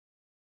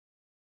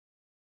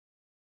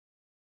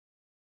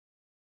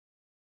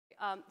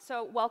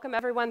So welcome,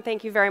 everyone.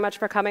 Thank you very much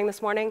for coming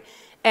this morning.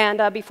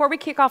 And before we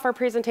kick off our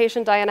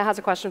presentation, Diana has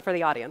a question for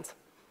the audience.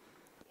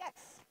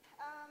 Yes.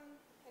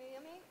 Can you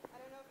hear me? I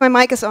don't know if my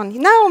mic is on.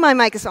 Now my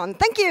mic is on.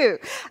 Thank you.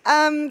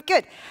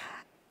 Good.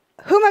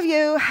 Whom of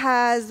you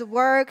has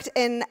worked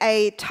in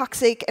a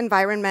toxic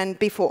environment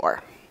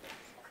before?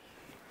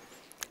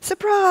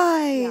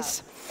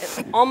 Surprise! Yeah.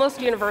 It's almost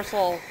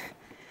universal.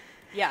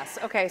 Yes.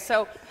 OK.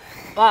 So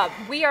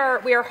we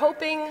are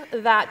hoping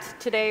that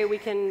today we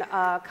can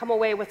come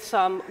away with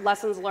some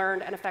lessons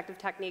learned and effective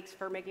techniques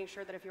for making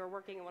sure that if you're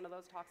working in one of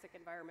those toxic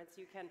environments,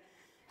 you can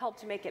help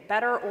to make it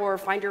better or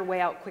find your way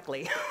out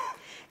quickly.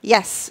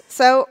 Yes.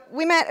 So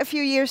we met a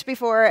few years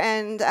before,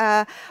 and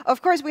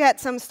of course we had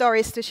some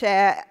stories to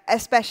share,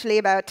 especially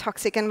about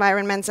toxic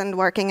environments and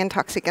working in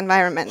toxic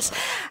environments.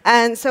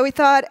 And so we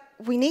thought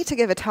we need to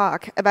give a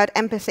talk about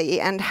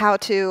empathy and how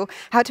to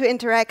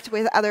interact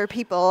with other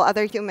people,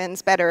 other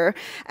humans better.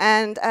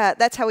 And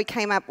that's how we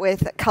came up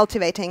with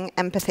cultivating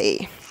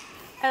empathy.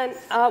 And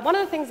one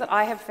of the things that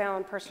I have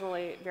found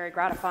personally very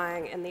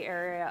gratifying in the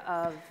area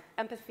of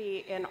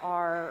empathy in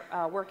our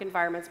work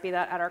environments, be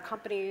that at our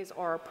companies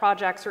or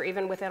projects or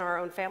even within our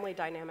own family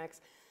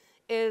dynamics,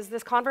 is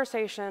this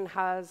conversation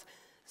has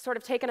sort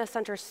of taken a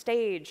center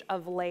stage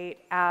of late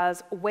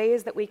as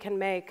ways that we can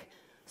make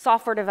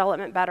software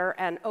development better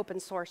and open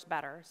source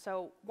better.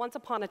 So once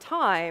upon a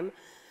time,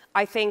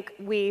 I think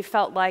we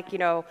felt like,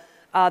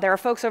 there are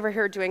folks over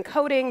here doing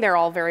coding. They're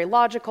all very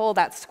logical.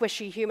 That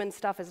squishy human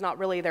stuff is not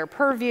really their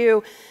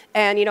purview.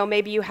 And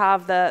maybe you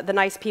have the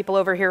nice people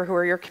over here who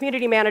are your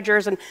community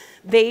managers, and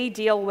they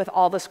deal with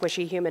all the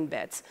squishy human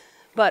bits.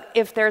 But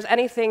if there's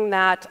anything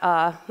that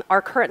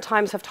our current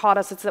times have taught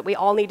us, it's that we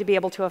all need to be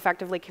able to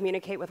effectively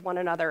communicate with one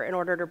another in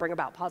order to bring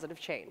about positive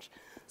change.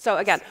 So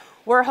again,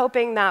 we're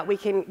hoping that we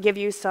can give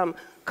you some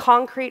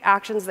concrete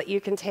actions that you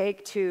can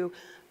take to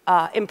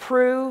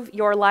improve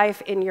your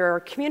life in your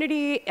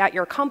community, at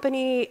your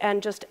company,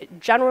 and just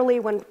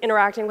generally when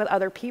interacting with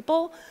other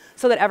people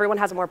so that everyone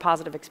has a more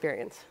positive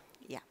experience.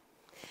 Yeah.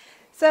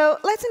 So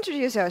let's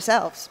introduce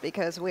ourselves,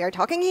 because we are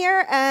talking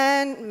here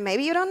and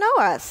maybe you don't know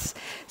us.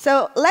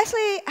 So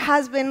Leslie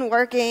has been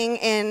working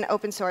in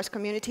open source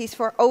communities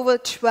for over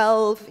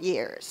 12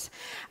 years.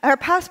 Her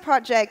past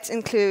projects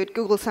include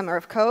Google Summer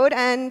of Code,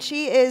 and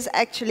she is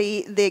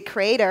actually the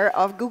creator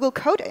of Google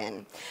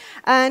Code-In.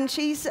 And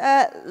she's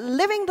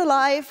living the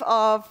life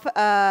of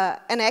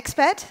an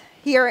expat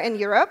here in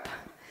Europe.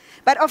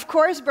 But of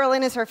course,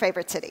 Berlin is her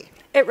favorite city.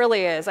 It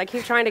really is. I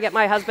keep trying to get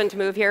my husband to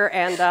move here,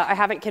 and I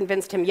haven't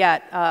convinced him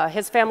yet.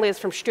 His family is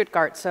from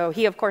Stuttgart, so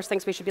he, of course,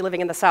 thinks we should be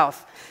living in the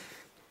south.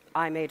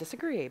 I may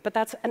disagree, but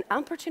that's an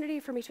opportunity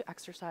for me to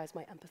exercise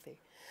my empathy.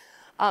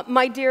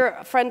 My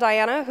dear friend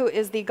Diana, who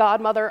is the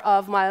godmother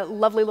of my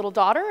lovely little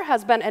daughter,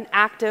 has been an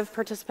active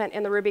participant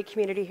in the Ruby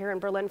community here in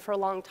Berlin for a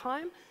long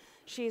time.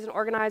 She's an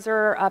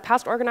organizer,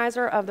 past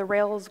organizer of the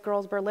Rails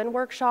Girls Berlin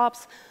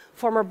workshops,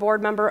 former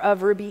board member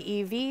of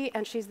Ruby EV,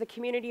 and she's the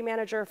community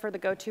manager for the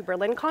GoTo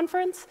Berlin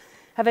conference.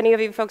 Have any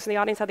of you folks in the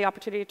audience had the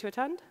opportunity to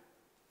attend?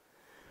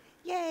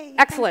 Yay!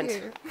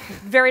 Excellent.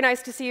 Very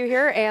nice to see you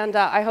here, and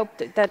I hope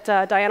that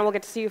Diana will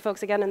get to see you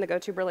folks again in the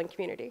GoTo Berlin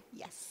community.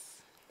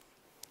 Yes.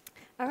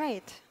 All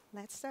right,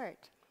 let's start.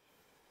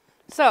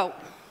 So,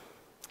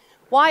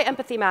 why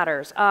empathy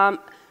matters.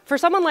 For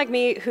someone like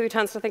me who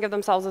tends to think of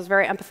themselves as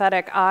very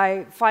empathetic,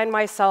 I find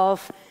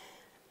myself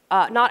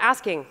not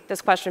asking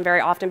this question very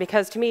often,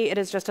 because to me it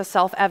is just a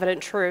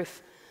self-evident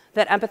truth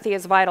that empathy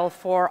is vital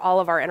for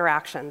all of our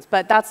interactions.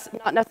 But that's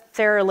not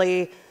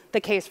necessarily the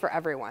case for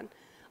everyone.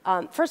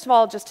 First of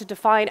all, just to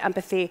define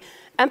empathy,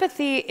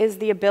 empathy is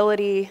the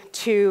ability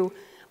to,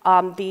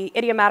 the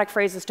idiomatic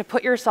phrase is to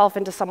put yourself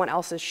into someone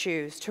else's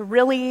shoes, to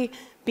really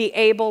be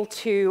able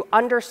to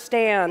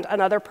understand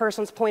another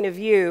person's point of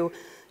view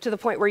to the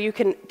point where you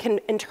can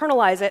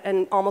internalize it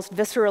and almost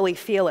viscerally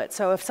feel it.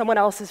 So if someone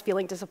else is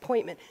feeling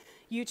disappointment,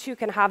 you too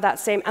can have that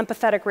same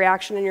empathetic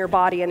reaction in your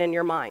body and in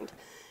your mind.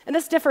 And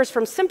this differs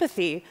from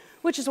sympathy,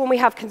 which is when we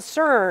have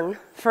concern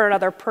for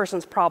another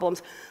person's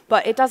problems,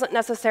 but it doesn't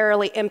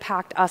necessarily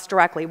impact us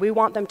directly. We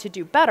want them to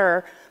do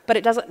better, but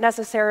it doesn't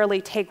necessarily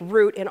take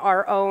root in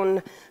our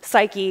own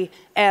psyche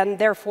and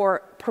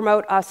therefore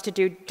promote us to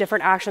do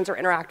different actions or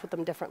interact with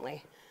them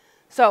differently.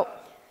 So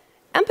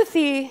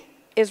empathy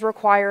is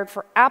required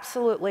for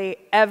absolutely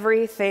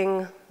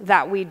everything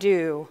that we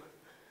do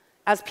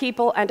as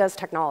people and as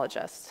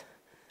technologists.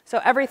 So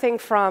everything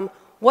from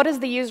what is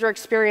the user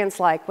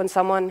experience like when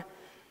someone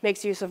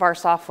makes use of our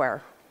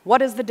software?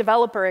 What is the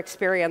developer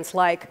experience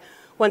like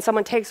when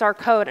someone takes our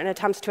code and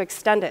attempts to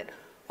extend it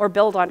or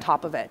build on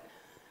top of it?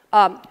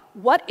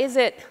 What is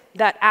it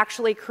that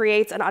actually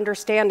creates an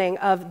understanding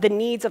of the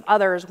needs of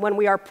others when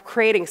we are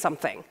creating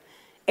something?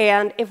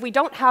 And if we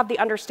don't have the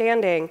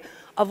understanding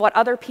of what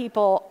other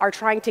people are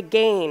trying to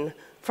gain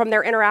from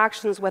their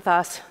interactions with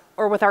us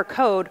or with our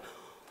code,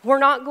 we're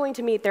not going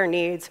to meet their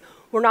needs.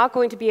 We're not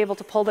going to be able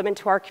to pull them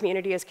into our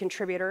community as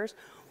contributors.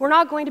 We're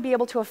not going to be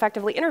able to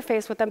effectively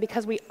interface with them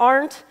because we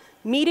aren't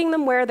meeting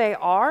them where they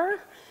are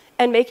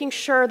and making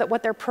sure that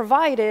what they're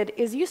provided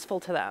is useful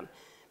to them.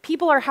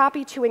 people are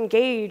happy to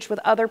engage with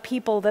other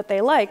people that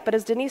they like, but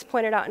as Denise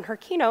pointed out in her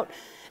keynote,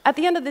 at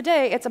the end of the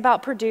day, it's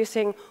about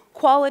producing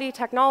quality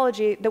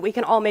technology that we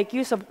can all make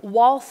use of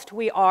whilst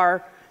we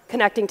are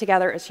connecting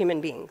together as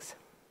human beings.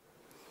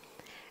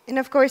 And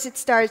of course, it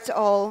starts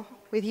all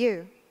with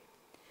you.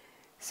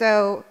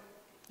 So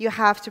you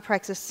have to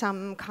practice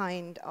some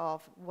kind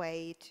of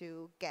way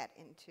to get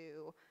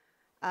into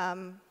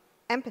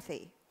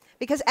empathy.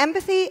 Because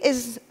empathy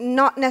is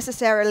not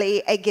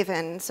necessarily a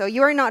given. So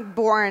you're not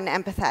born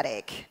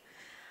empathetic.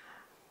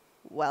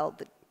 Well,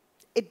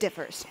 it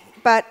differs.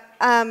 But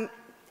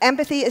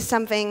empathy is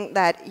something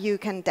that you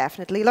can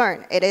definitely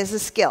learn. It is a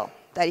skill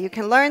that you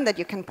can learn, that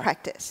you can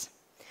practice.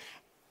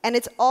 And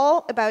it's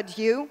all about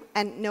you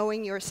and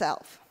knowing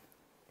yourself.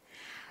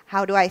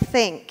 How do I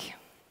think?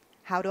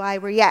 How do I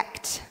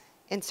react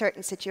in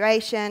certain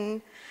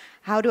situations?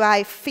 How do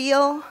I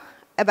feel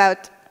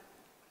about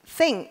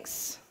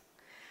things?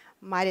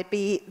 Might it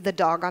be the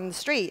dog on the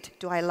street?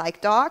 Do I like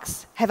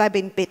dogs? Have I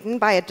been bitten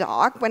by a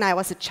dog when I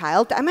was a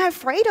child? Am I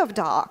afraid of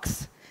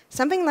dogs?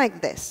 Something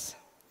like this.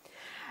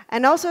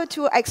 And also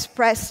to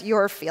express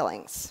your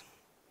feelings.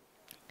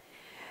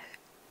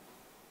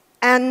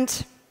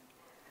 And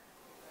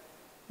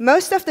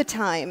most of the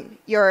time,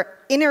 your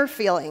inner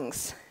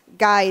feelings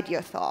guide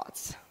your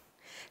thoughts.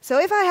 So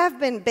if I have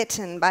been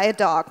bitten by a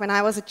dog when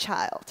I was a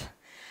child,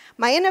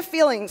 my inner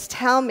feelings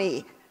tell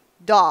me,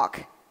 dog,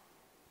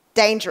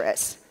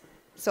 dangerous.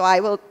 So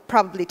I will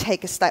probably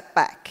take a step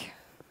back.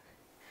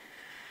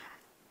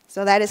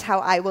 So that is how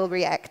I will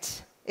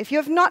react. If you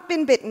have not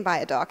been bitten by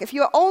a dog, if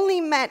you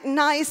only met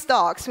nice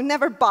dogs who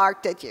never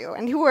barked at you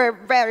and who were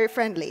very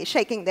friendly,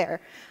 shaking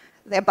their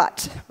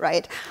butt,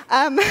 right?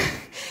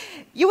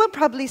 You will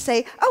probably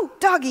say, oh,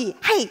 doggy,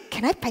 hey,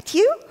 can I pet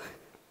you?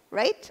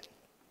 Right?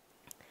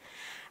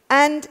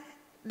 And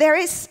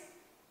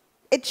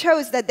it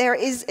shows that there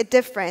is a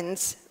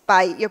difference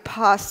by your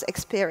past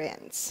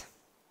experience.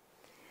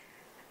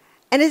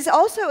 And it's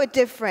also a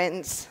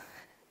difference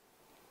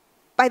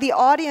by the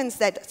audience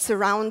that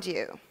surround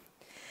you.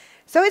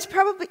 So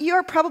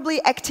you're probably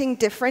acting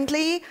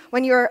differently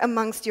when you're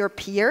amongst your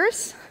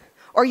peers,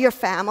 or your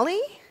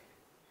family,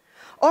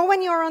 or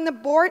when you're on the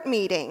board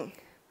meeting,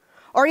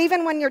 or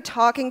even when you're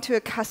talking to a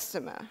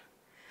customer.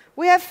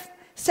 We have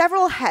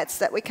several hats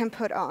that we can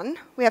put on.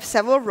 We have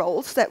several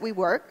roles that we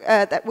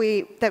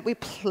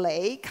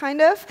play,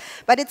 kind of,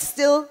 but it's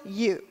still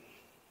you.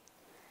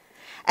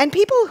 And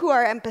people who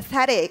are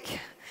empathetic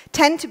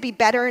tend to be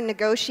better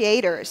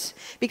negotiators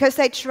because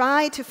they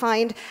try to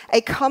find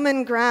a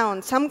common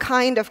ground, some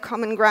kind of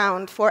common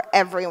ground for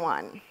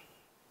everyone.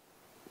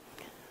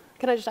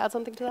 Can I just add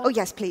something to that? Oh,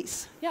 yes,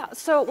 please. Yeah,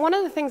 so one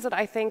of the things that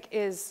I think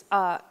is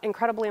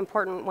incredibly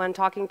important when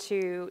talking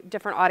to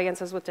different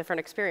audiences with different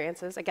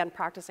experiences, again,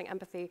 practicing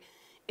empathy,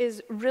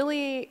 is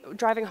really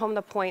driving home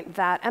the point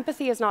that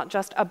empathy is not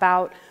just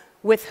about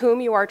with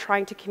whom you are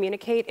trying to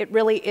communicate, it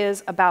really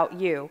is about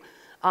you.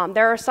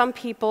 There are some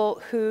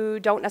people who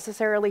don't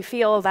necessarily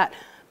feel that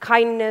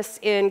kindness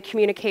in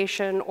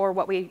communication, or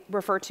what we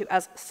refer to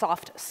as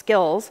soft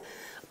skills,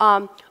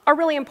 are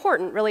really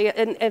important, really,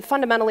 and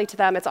fundamentally to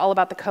them, it's all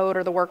about the code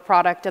or the work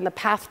product, and the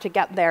path to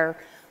get there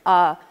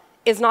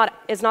is not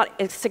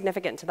as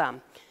significant to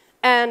them.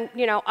 And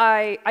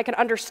I can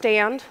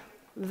understand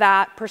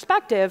that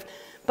perspective,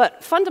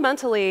 but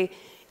fundamentally,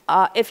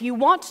 if you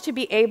want to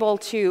be able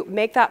to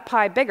make that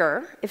pie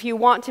bigger, if you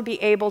want to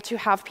be able to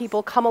have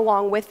people come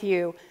along with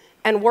you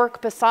and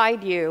work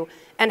beside you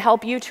and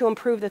help you to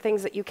improve the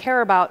things that you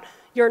care about,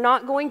 you're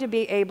not going to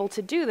be able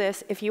to do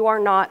this if you are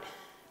not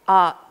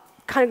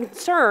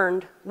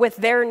concerned with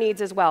their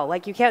needs as well.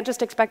 Like, you can't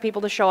just expect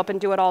people to show up and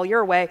do it all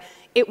your way.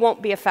 It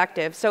won't be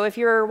effective. So if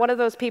you're one of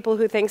those people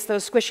who thinks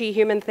those squishy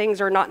human things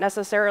are not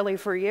necessarily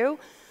for you,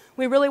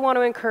 we really want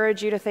to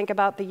encourage you to think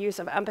about the use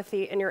of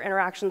empathy in your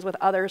interactions with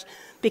others,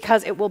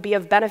 because it will be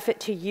of benefit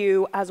to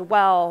you as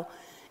well,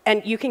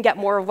 and you can get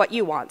more of what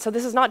you want. So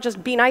this is not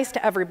just be nice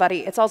to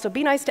everybody, it's also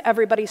be nice to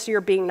everybody so you're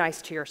being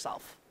nice to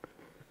yourself.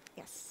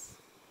 Yes.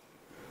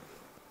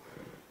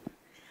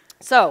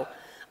 So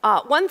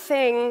one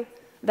thing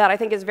that I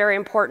think is very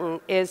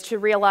important is to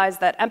realize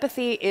that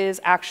empathy is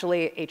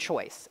actually a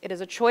choice. It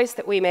is a choice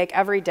that we make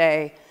every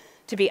day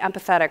to be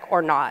empathetic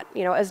or not.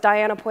 As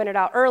Dajana pointed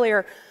out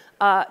earlier,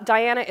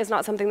 Dajana is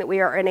not something that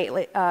we are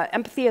innately,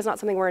 empathy is not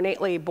something we're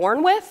innately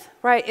born with,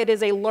 right? It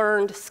is a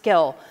learned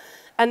skill.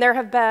 And there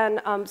have been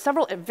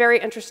several very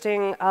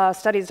interesting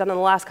studies done in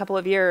the last couple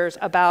of years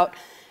about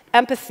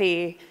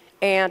empathy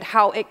and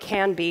how it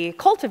can be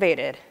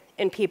cultivated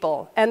in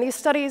people. And these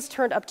studies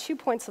turned up 2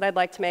 points that I'd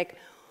like to make.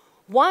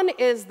 One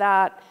is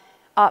that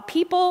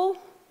people,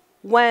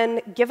 when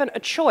given a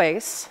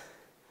choice,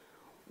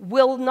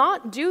 will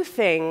not do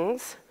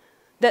things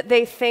that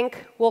they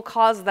think will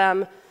cause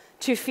them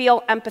to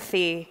feel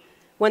empathy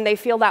when they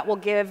feel that will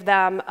give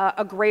them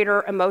a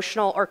greater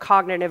emotional or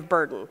cognitive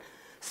burden.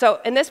 So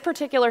in this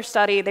particular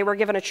study, they were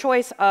given a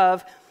choice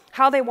of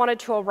how they wanted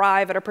to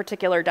arrive at a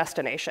particular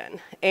destination.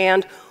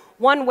 And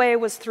one way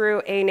was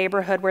through a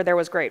neighborhood where there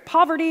was great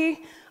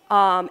poverty.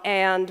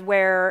 and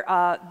where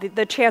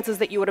the chances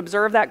that you would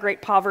observe that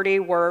great poverty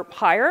were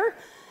higher.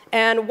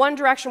 And one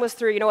direction was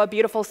through, a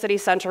beautiful city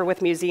center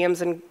with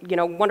museums and,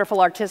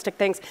 wonderful artistic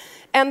things.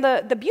 And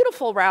the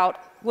beautiful route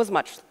was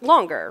much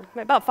longer,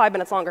 about 5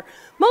 minutes longer.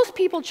 Most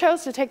people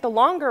chose to take the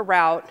longer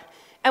route.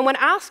 And when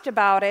asked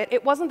about it,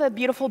 it wasn't the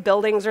beautiful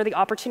buildings or the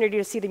opportunity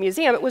to see the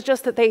museum. It was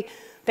just that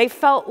they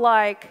felt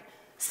like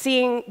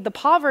seeing the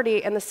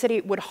poverty in the city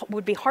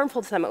would be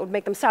harmful to them. It would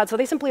make them sad. So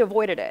they simply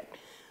avoided it,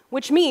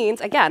 which means,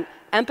 again,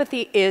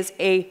 empathy is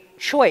a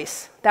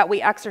choice that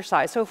we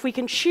exercise. So if we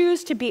can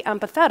choose to be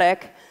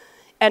empathetic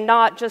and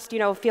not just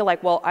feel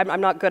like, well, I'm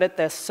not good at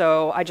this,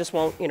 so I just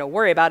won't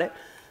worry about it,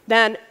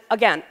 then,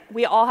 again,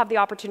 we all have the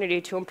opportunity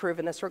to improve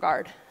in this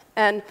regard.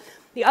 And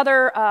the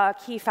other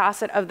key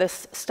facet of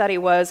this study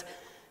was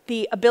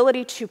the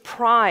ability to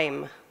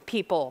prime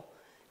people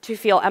to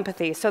feel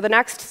empathy. So the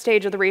next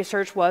stage of the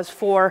research was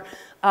for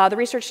the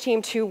research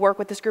team to work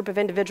with this group of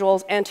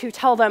individuals and to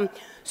tell them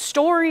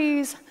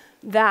stories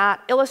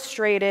that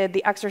illustrated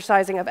the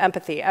exercising of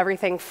empathy.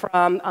 Everything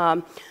from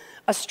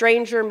a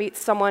stranger meets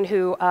someone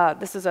who,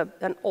 this is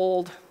an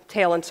old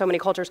tale in so many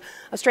cultures,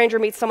 a stranger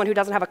meets someone who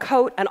doesn't have a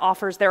coat and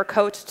offers their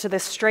coat to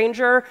this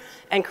stranger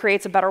and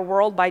creates a better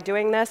world by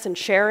doing this and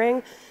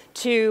sharing,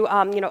 to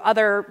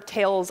other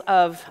tales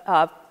of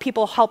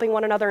people helping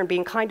one another and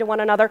being kind to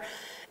one another.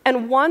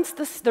 And once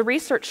the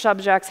research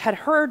subjects had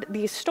heard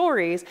these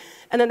stories,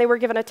 and then they were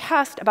given a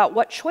test about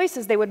what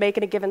choices they would make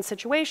in a given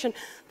situation,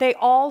 they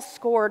all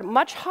scored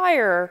much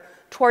higher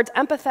towards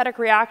empathetic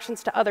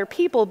reactions to other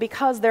people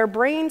because their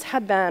brains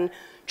had been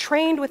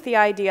trained with the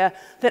idea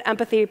that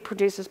empathy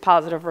produces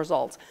positive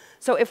results.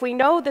 So if we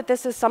know that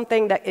this is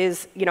something that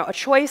is a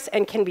choice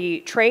and can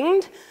be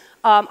trained,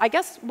 I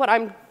guess what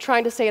I'm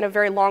trying to say in a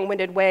very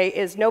long-winded way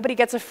is nobody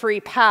gets a free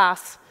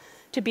pass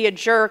to be a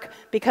jerk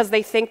because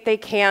they think they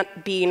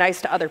can't be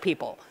nice to other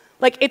people.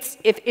 Like, if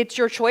it's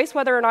your choice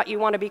whether or not you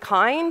want to be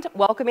kind,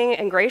 welcoming,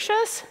 and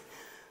gracious,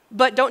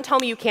 but don't tell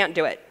me you can't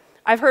do it.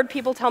 I've heard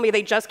people tell me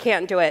they just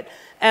can't do it,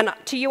 and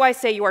to you I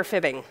say you are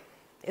fibbing.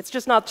 It's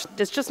just not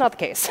the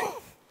case.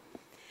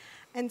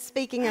 And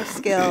speaking of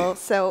skill,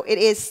 so it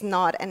is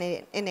not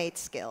an innate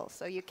skill,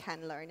 so you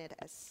can learn it,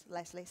 as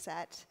Leslie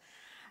said.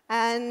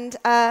 And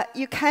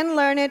you can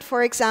learn it,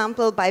 for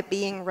example, by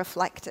being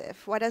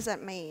reflective. What does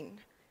that mean?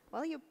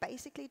 Well, you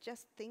basically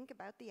just think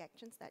about the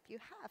actions that you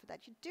have,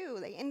 that you do,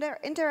 the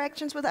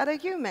interactions with other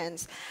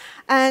humans.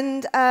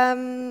 And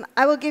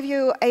I will give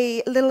you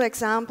a little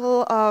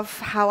example of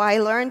how I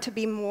learned to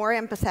be more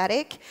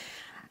empathetic.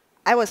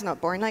 I was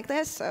not born like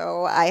this,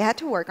 so I had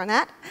to work on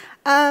that.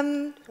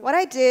 What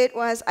I did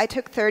was I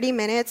took 30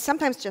 minutes,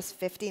 sometimes just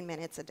 15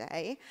 minutes a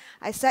day.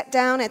 I sat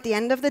down at the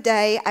end of the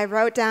day, I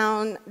wrote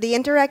down the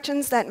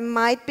interactions that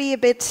might be a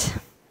bit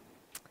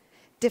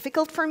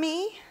difficult for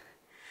me.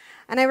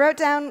 And I wrote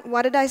down,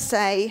 what did I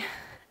say?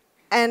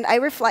 And I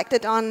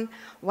reflected on,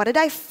 what did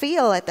I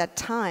feel at that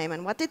time?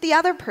 And what did the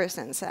other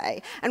person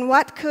say? And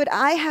what could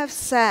I have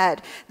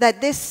said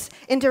that this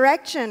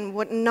interaction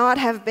would not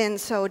have been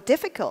so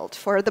difficult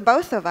for the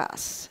both of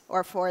us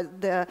or for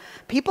the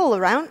people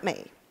around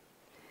me?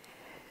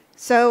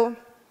 So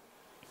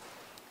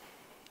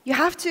you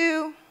have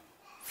to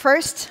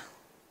first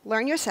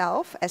learn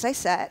yourself, as I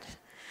said,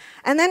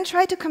 and then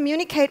try to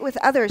communicate with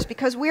others,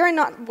 because we are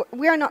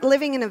not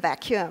living in a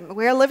vacuum.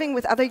 We are living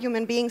with other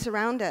human beings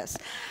around us.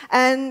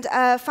 And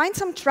find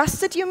some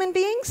trusted human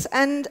beings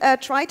and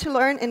try to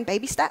learn in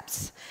baby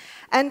steps.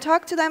 And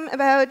talk to them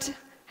about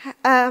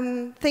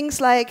things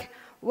like,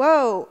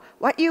 whoa,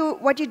 what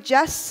you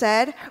just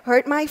said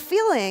hurt my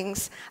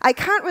feelings. I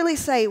can't really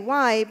say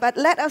why, but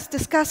let us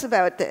discuss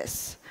about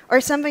this.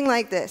 Or something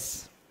like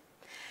this.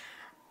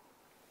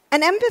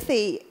 And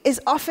empathy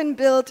is often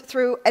built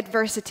through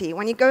adversity.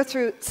 When you go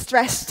through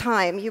stress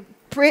time, you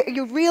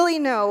really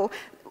know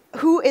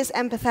who is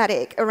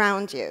empathetic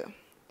around you.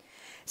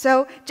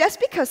 So just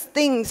because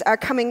things are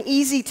coming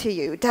easy to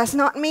you does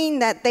not mean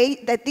that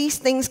these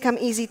things come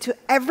easy to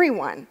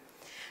everyone.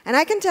 And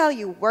I can tell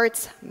you,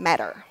 words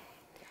matter.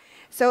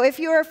 So if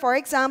you're, for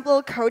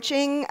example,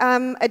 coaching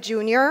a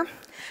junior,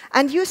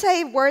 and you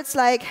say words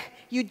like,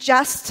 you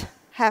just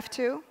have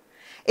to,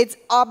 it's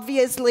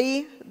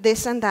obviously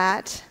this and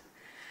that,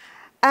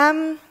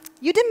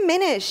 you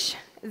diminish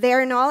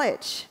their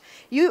knowledge.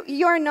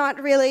 You are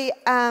not really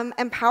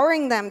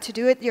empowering them to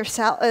do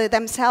it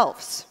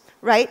themselves,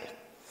 right?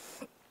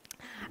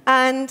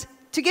 And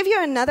to give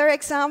you another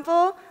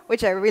example,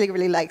 which I really,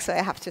 really like, so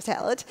I have to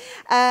tell it,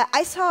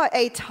 I saw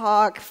a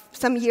talk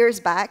some years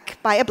back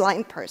by a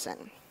blind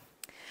person.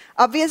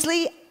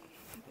 Obviously,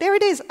 there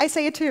it is. I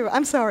say it too.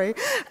 I'm sorry.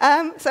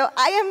 So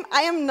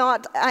I'm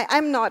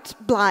not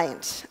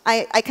blind.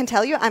 I can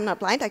tell you I'm not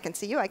blind. I can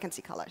see you. I can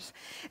see colors.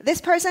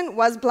 This person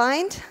was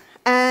blind,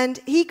 and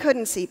he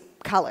couldn't see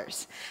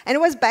colors. And it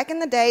was back in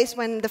the days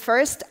when the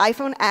first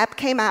iPhone app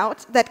came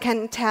out that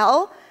can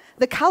tell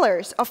the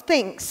colors of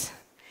things.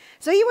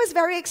 So he was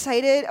very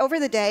excited over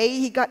the day.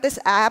 He got this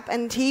app,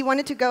 and he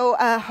wanted to go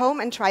home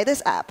and try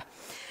this app.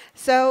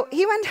 So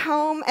he went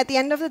home at the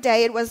end of the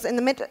day. It was in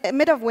the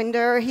mid of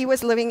winter. He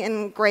was living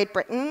in Great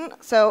Britain,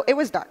 so it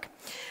was dark.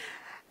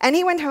 And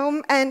he went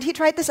home and he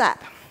tried this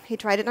app. He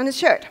tried it on his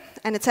shirt,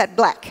 and it said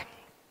black.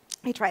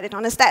 He tried it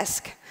on his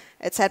desk.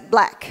 It said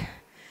black.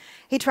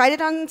 He tried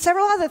it on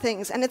several other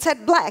things, and it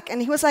said black.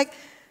 And he was like,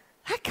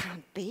 that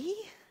can't be.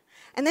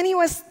 And then he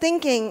was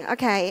thinking,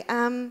 OK,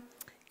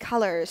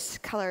 colors,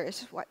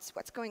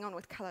 what's going on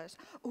with colors?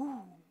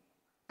 Ooh,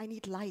 I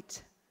need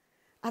light.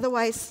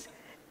 Otherwise,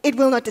 it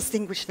will not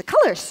distinguish the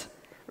colors,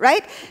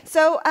 right?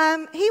 So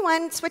he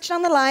went, switched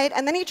on the light,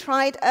 and then he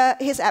tried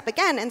his app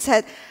again and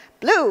said,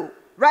 blue,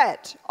 red,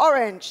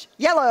 orange,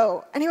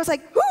 yellow. And he was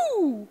like,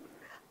 ooh,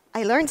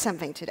 I learned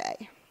something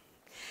today.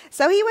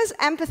 So he was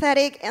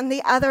empathetic in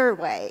the other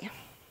way.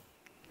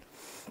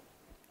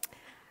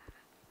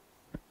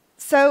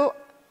 So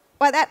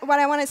what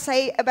I want to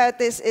say about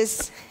this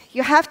is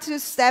you have to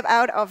step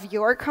out of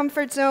your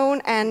comfort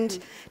zone and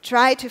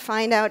try to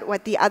find out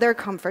what the other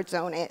comfort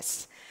zone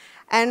is.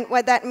 And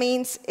what that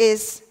means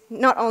is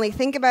not only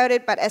think about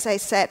it, but as I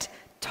said,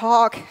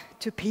 talk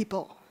to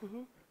people.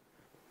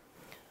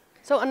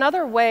 So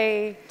another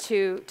way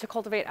to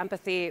cultivate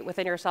empathy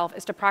within yourself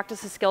is to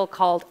practice a skill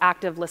called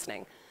active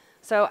listening.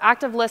 So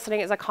active listening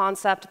is a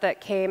concept that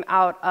came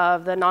out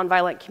of the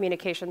nonviolent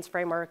communications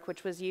framework,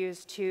 which was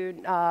used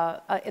in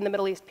the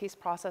Middle East peace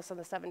process in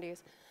the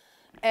 70s.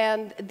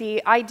 And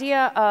the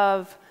idea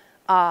of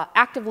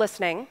active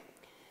listening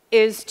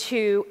is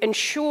to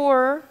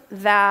ensure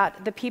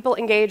that the people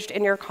engaged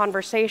in your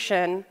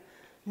conversation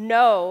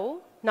know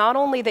not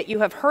only that you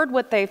have heard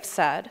what they've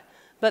said,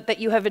 but that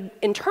you have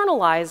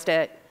internalized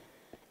it,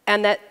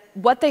 and that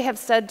what they have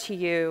said to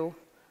you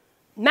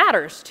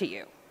matters to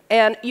you.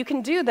 And you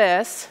can do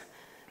this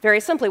very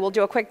simply. We'll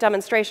do a quick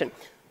demonstration.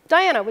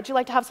 Diana, would you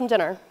like to have some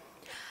dinner?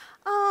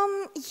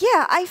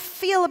 Yeah, I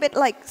feel a bit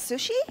like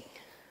sushi.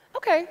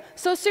 OK,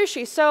 so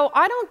sushi. So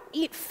I don't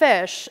eat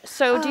fish.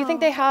 So do you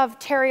think they have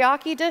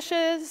teriyaki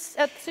dishes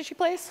at the sushi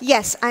place?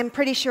 Yes, I'm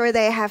pretty sure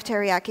they have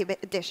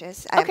teriyaki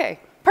dishes. OK,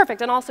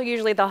 perfect. And also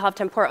usually they'll have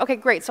tempura. OK,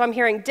 great. So I'm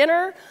hearing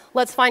dinner.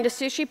 Let's find a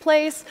sushi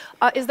place.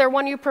 Is there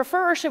one you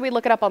prefer, or should we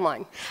look it up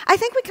online? I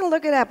think we can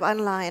look it up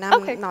online.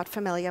 I'm not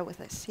familiar with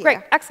this here. Great,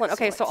 excellent.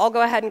 OK, so I'll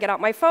go ahead and get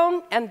out my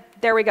phone, and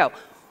there we go.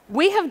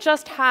 We have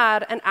just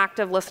had an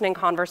active listening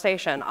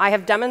conversation. I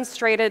have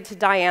demonstrated to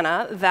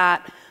Diana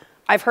that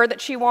I've heard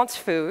that she wants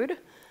food.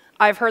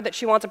 I've heard that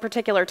she wants a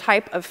particular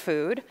type of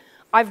food.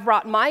 I've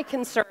brought my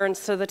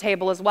concerns to the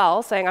table as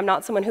well, saying I'm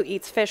not someone who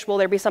eats fish. Will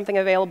there be something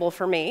available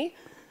for me?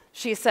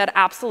 She said,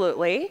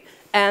 absolutely.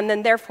 And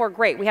then therefore,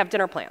 great, we have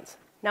dinner plans.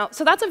 Now,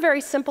 so that's a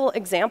very simple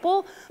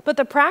example, but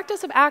the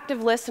practice of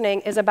active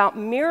listening is about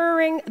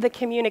mirroring the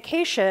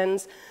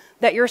communications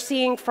that you're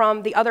seeing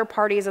from the other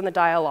parties in the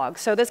dialogue.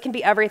 So this can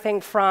be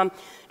everything from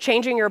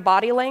changing your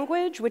body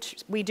language,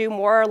 which we do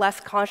more or less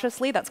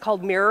consciously. That's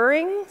called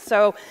mirroring.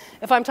 So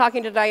if I'm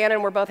talking to Diana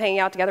and we're both hanging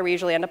out together, we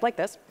usually end up like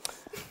this.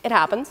 It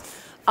happens.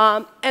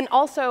 And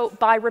also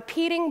by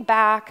repeating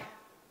back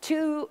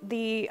to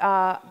the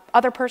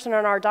other person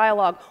in our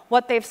dialogue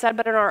what they've said,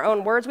 but in our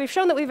own words, we've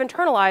shown that we've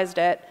internalized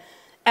it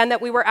and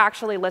that we were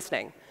actually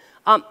listening.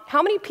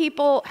 How many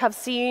people have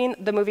seen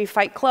the movie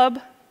Fight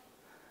Club?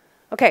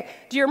 OK,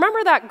 do you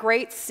remember that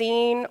great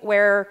scene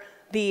where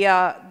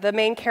the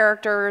main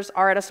characters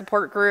are at a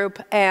support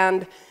group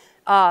and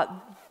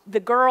the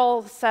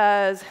girl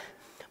says,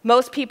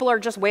 most people are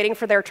just waiting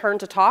for their turn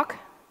to talk,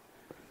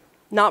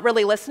 not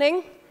really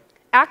listening?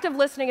 Active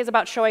listening is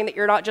about showing that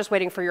you're not just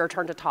waiting for your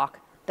turn to talk,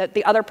 that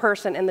the other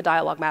person in the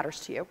dialogue matters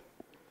to you.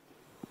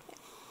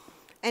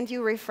 And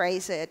you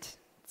rephrase it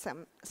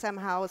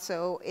somehow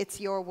so it's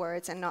your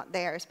words and not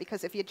theirs.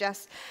 Because if you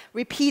just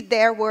repeat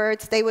their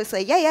words, they will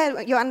say, yeah,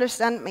 you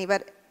understand me.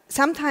 But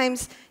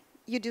sometimes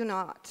you do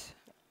not.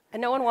 And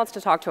no one wants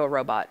to talk to a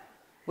robot.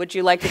 Would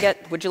you like to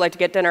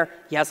get dinner?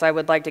 Yes, I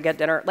would like to get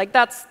dinner. Like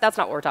that's not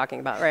what we're talking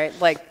about, right?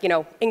 Like,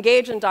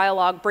 engage in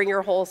dialogue, bring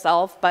your whole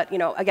self, but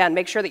again,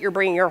 make sure that you're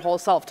bringing your whole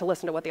self to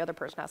listen to what the other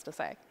person has to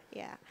say.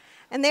 Yeah.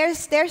 And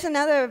there's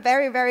another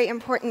very, very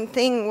important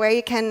thing where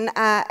you can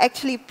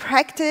actually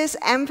practice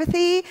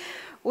empathy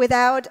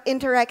without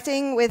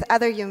interacting with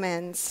other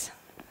humans.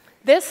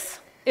 This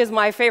is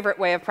my favorite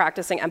way of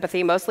practicing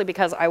empathy, mostly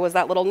because I was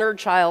that little nerd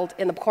child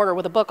in the corner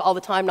with a book all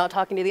the time, not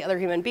talking to the other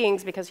human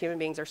beings because human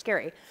beings are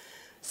scary.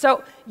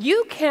 So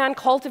you can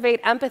cultivate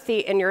empathy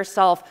in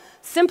yourself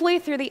simply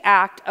through the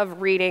act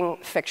of reading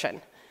fiction.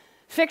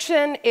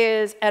 Fiction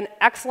is an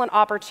excellent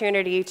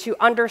opportunity to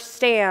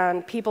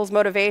understand people's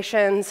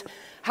motivations,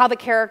 how the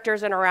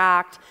characters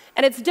interact,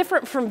 and it's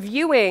different from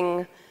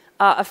viewing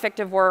a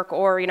fictive work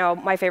or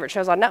my favorite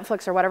shows on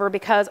Netflix or whatever,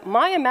 because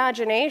my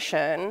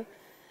imagination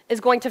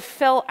is going to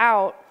fill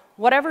out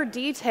whatever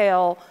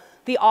detail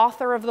the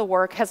author of the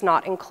work has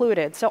not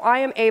included. So I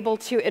am able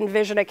to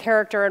envision a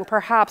character, and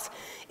perhaps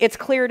it's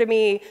clear to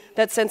me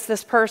that since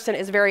this person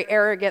is very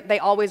arrogant, they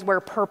always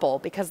wear purple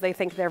because they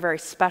think they're very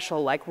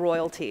special, like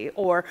royalty.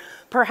 Or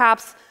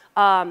perhaps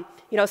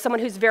someone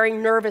who's very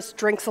nervous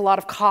drinks a lot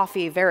of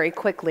coffee very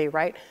quickly,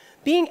 right?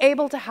 Being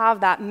able to have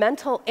that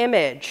mental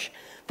image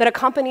that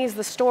accompanies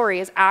the story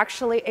is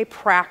actually a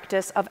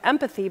practice of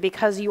empathy,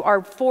 because you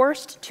are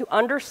forced to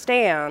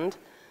understand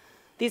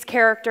these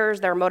characters,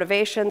 their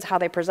motivations, how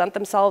they present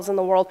themselves in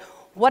the world.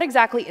 What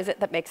exactly is it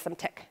that makes them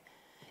tick?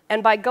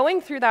 And by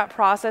going through that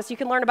process, you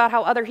can learn about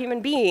how other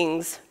human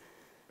beings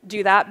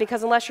do that,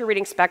 because unless you're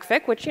reading spec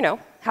fic, which,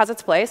 has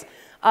its place,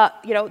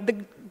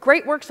 the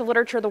great works of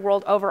literature the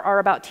world over are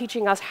about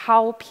teaching us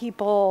how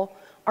people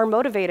are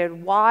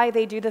motivated, why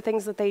they do the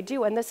things that they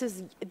do. And this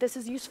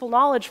is useful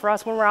knowledge for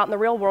us when we're out in the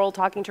real world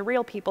talking to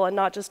real people and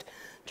not just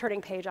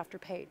turning page after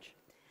page.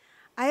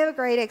 I have a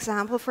great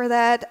example for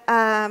that.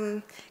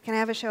 Can I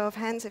have a show of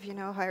hands if you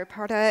know Harry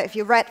Potter, if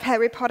you read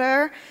Harry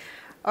Potter?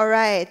 All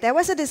right. There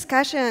was a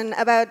discussion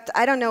about,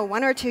 I don't know,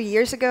 1 or 2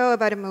 years ago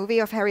about a movie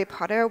of Harry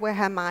Potter where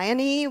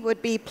Hermione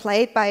would be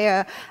played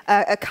by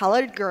a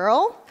colored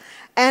girl.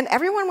 And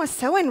everyone was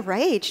so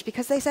enraged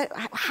because they said,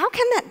 how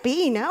can that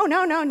be? No,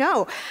 no, no,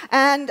 no.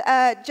 And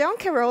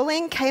J.K.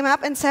 Rowling came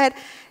up and said,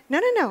 no,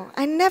 no, no.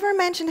 I never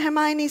mentioned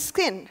Hermione's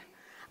skin.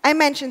 I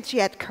mentioned she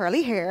had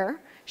curly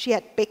hair, she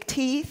had big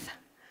teeth,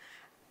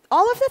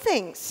 all of the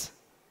things.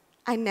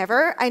 I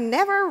never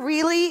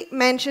really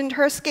mentioned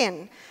her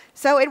skin.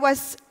 So it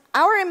was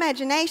our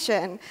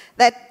imagination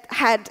that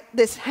had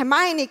this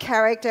Hermione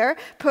character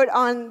put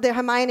on the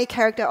Hermione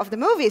character of the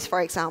movies,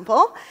 for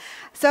example.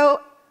 So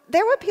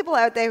there were people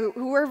out there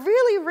who were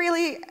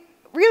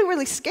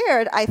really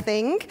scared, I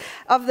think,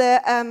 of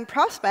the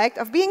prospect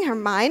of being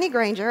Hermione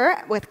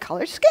Granger with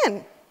colored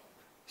skin.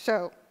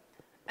 So.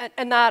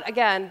 And that,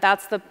 again,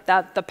 that's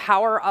the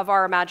power of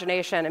our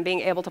imagination and being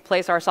able to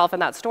place ourselves in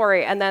that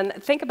story. And then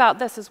think about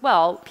this as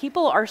well.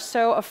 People are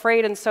so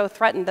afraid and so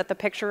threatened that the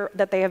picture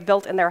that they have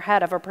built in their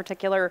head of a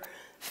particular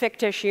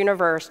fictitious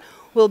universe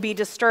will be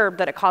disturbed,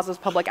 that it causes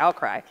public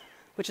outcry,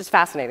 which is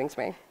fascinating to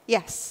me.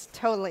 Yes,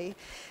 totally.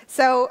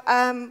 So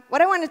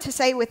what I wanted to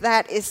say with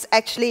that is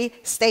actually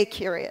stay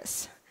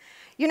curious.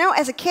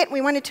 As a kid,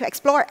 we wanted to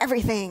explore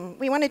everything.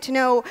 We wanted to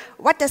know,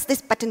 what does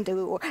this button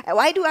do?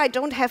 Why do I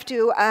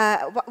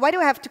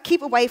have to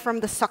keep away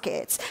from the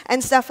sockets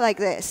and stuff like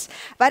this?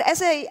 But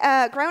as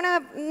a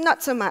grown-up,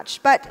 not so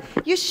much. But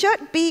you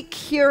should be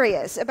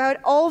curious about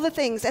all the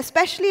things,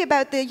 especially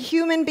about the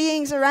human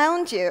beings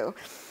around you.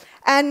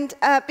 And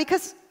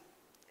because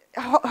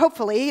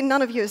hopefully,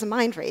 none of you is a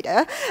mind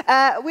reader.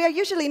 We are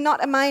usually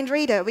not a mind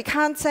reader. We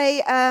can't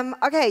say,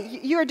 okay,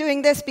 you're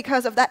doing this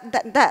because of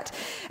that.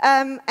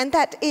 And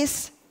that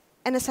is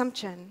an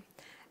assumption.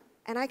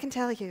 And I can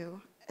tell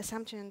you,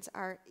 assumptions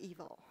are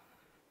evil.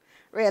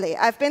 Really,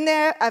 I've been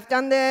there, I've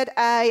done that.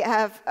 I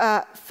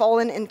have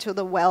fallen into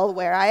the well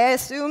where I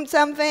assumed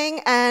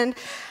something, and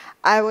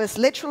I was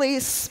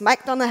literally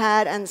smacked on the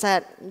head and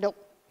said, nope.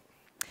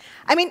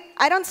 I mean,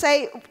 I don't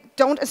say,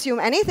 don't assume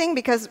anything,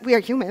 because we are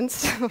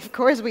humans. Of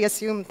course we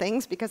assume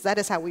things, because that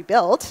is how we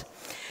build.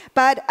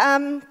 But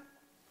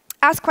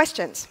ask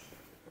questions.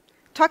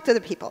 Talk to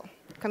the people.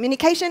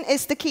 Communication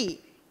is the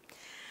key.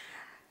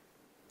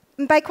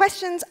 By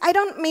questions, I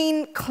don't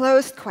mean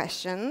closed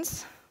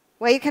questions,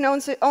 where you can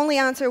only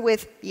answer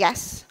with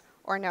yes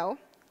or no.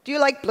 Do you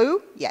like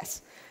blue?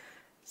 Yes.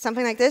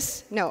 Something like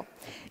this? No.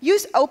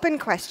 Use open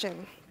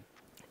question.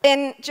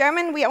 In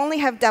German, we only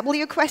have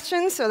W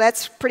questions, so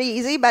that's pretty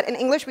easy. But in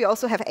English, we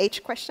also have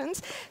H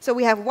questions. So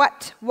we have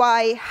what,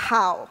 why,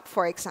 how,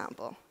 for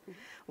example.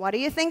 What do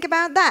you think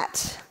about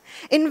that?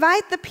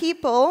 Invite the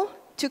people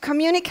to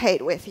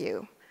communicate with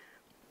you.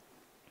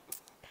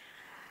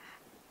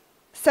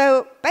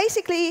 So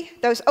basically,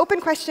 those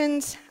open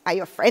questions are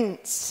your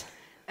friends.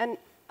 And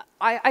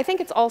I think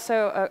it's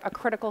also a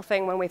critical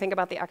thing when we think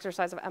about the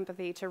exercise of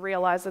empathy to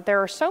realize that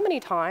there are so many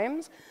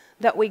times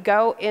that we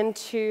go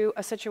into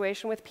a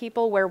situation with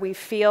people where we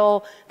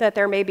feel that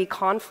there may be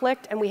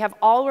conflict, and we have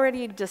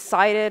already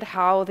decided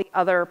how the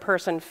other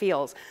person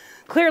feels.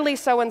 Clearly,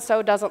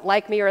 so-and-so doesn't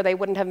like me, or they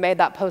wouldn't have made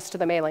that post to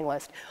the mailing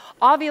list.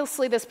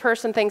 Obviously, this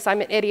person thinks I'm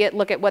an idiot.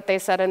 Look at what they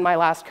said in my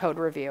last code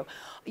review.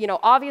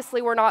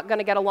 Obviously, we're not going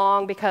to get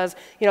along because,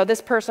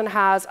 this person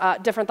has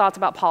different thoughts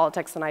about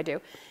politics than I do.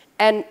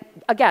 And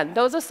again,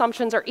 those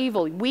assumptions are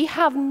evil. We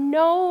have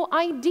no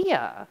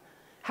idea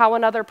how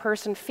another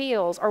person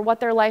feels or what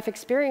their life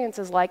experience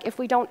is like if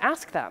we don't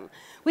ask them.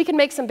 We can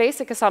make some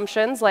basic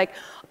assumptions like,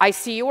 I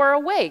see you are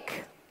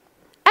awake.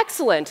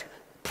 Excellent.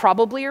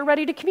 Probably you're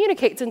ready to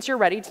communicate since you're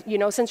ready,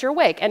 since you're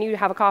awake and you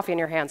have a coffee in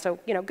your hand. So,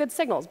 good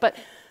signals. But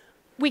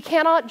we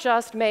cannot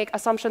just make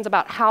assumptions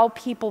about how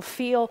people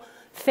feel,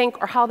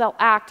 think, or how they'll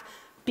act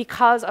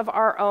because of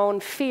our own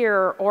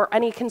fear or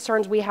any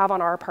concerns we have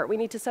on our part. We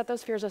need to set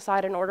those fears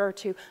aside in order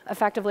to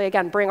effectively,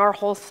 again, bring our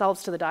whole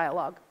selves to the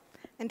dialogue.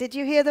 And did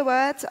you hear the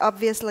words?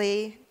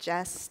 Obviously,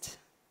 just,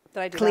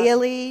 did I do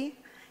clearly. That?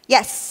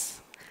 Yes.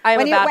 I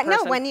am a bad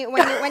person. No,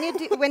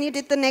 when you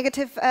did the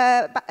negative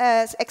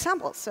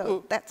examples,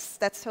 so that's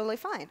totally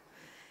fine.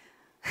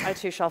 I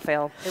too shall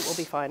fail. It will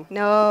be fine.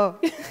 No.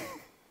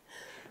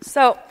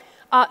 So,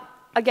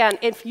 again,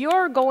 if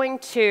you're going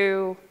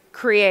to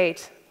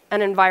create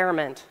an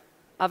environment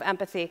of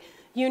empathy,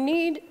 you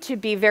need to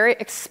be very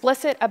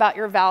explicit about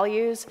your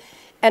values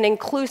and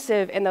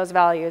inclusive in those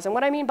values. And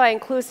what I mean by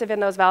inclusive in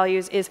those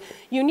values is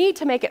you need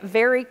to make it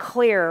very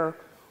clear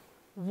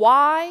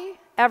why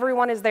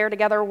everyone is there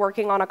together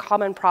working on a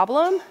common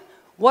problem,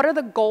 what are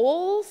the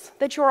goals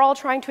that you're all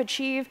trying to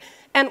achieve,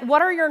 and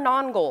what are your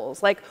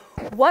non-goals? Like,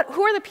 who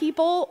are the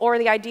people or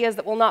the ideas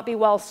that will not be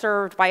well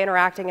served by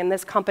interacting in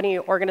this company,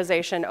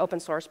 organization, open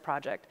source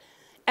project?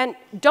 And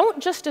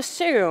don't just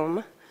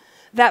assume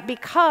that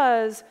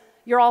because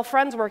you're all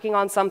friends working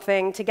on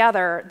something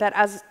together, that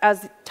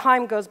as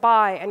time goes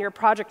by and your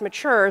project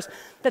matures,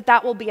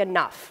 that will be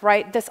enough,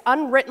 right? This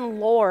unwritten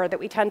lore that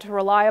we tend to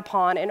rely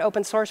upon in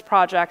open source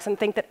projects and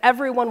think that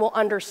everyone will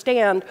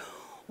understand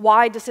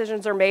why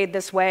decisions are made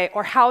this way,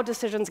 or how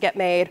decisions get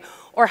made,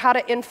 or how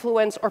to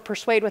influence or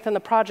persuade within the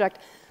project,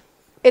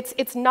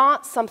 it's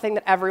not something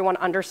that everyone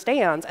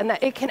understands, and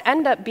that it can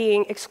end up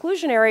being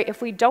exclusionary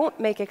if we don't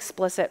make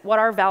explicit what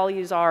our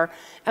values are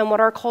and what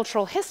our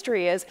cultural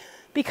history is,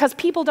 because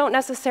people don't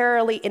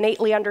necessarily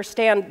innately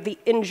understand the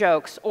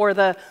in-jokes or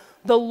the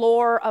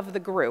lore of the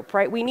group,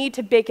 right? We need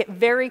to make it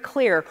very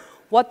clear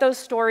what those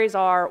stories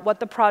are, what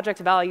the project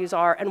values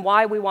are, and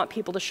why we want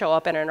people to show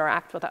up and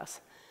interact with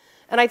us.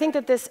 And I think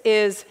that this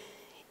is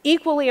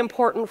equally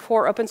important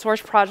for open source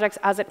projects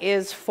as it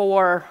is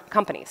for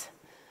companies.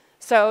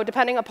 So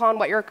depending upon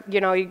what your,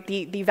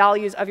 the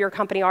values of your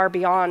company are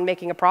beyond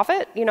making a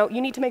profit, you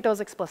need to make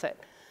those explicit.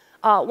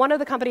 One of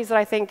the companies that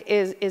I think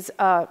is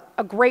a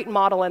great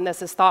model in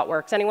this is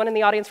ThoughtWorks. Anyone in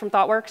the audience from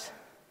ThoughtWorks?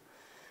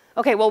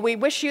 OK, well, we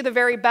wish you the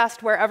very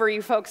best wherever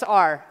you folks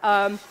are.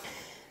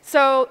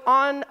 So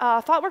on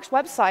ThoughtWorks'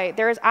 website,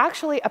 there is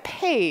actually a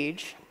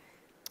page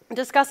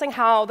discussing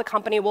how the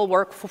company will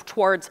work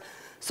towards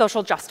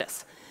social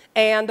justice.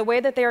 And the way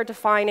that they are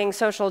defining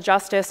social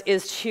justice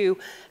is to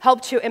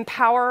help to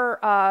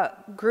empower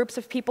groups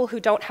of people who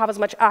don't have as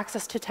much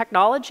access to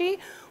technology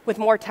with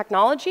more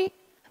technology,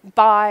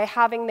 by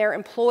having their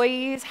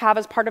employees have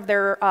as part of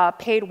their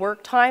paid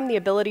work time the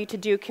ability to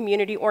do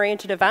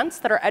community-oriented events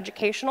that are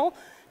educational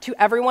to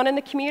everyone in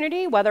the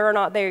community, whether or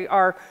not they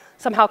are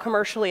somehow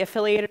commercially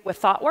affiliated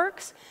with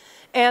ThoughtWorks.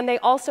 And they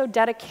also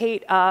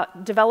dedicate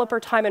developer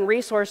time and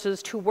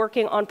resources to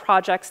working on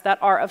projects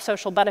that are of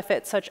social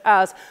benefit, such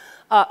as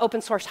open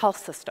source health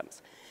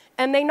systems.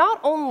 And they not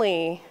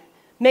only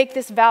make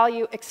this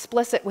value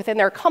explicit within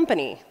their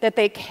company, that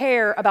they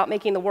care about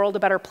making the world a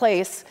better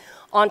place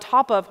on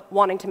top of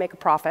wanting to make a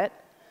profit,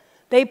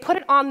 they put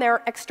it on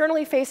their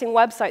externally facing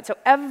website, so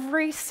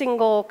every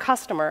single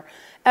customer,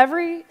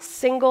 every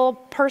single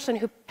person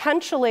who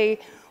potentially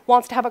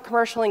wants to have a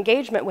commercial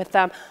engagement with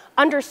them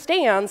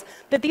understands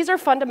that these are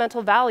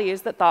fundamental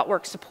values that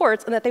ThoughtWorks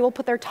supports, and that they will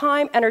put their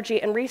time,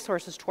 energy, and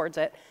resources towards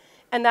it.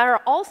 And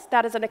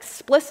that is an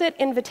explicit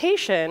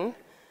invitation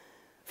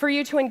for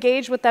you to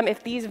engage with them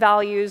if these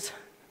values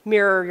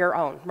mirror your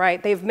own,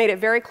 right? They've made it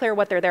very clear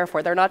what they're there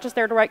for. They're not just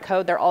there to write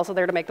code, they're also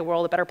there to make the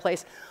world a better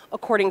place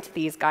according to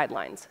these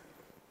guidelines.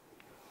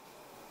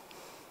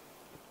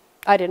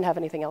 I didn't have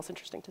anything else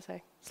interesting to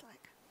say.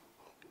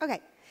 OK,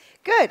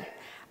 good.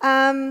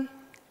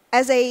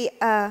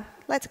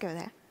 Let's go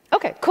there.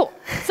 OK, cool.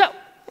 So,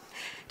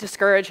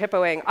 discourage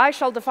hippoing. I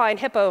shall define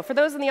hippo. For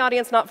those in the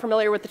audience not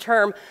familiar with the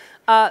term,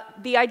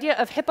 the idea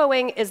of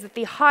hippoing is that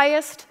the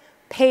highest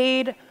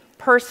paid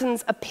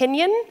person's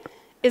opinion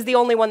is the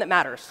only one that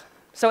matters.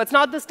 So it's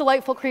not this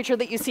delightful creature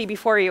that you see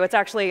before you. It's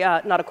actually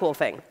not a cool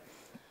thing.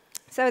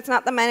 So it's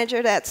not the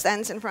manager that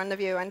stands in front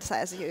of you and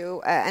says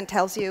and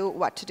tells you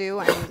what to do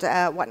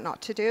and what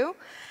not to do.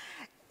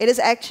 It is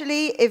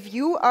actually, if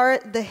you are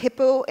the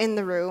hippo in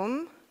the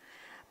room,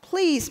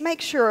 please make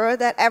sure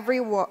that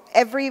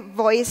every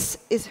voice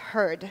is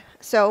heard,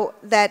 so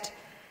that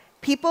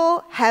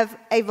people have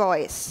a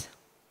voice.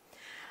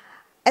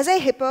 As a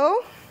hippo,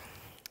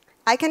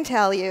 I can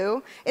tell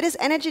you, it is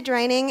energy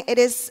draining, it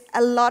is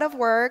a lot of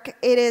work,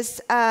 it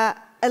is a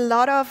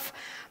lot of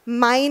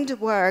mind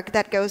work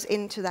that goes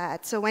into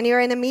that. So when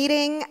you're in a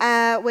meeting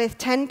with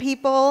 10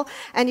 people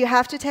and you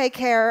have to take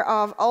care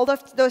of all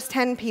of those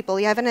 10 people,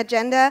 you have an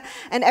agenda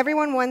and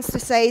everyone wants to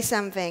say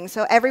something.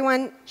 So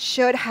everyone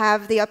should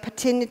have the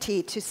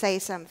opportunity to say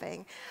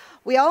something.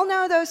 We all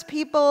know those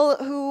people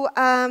who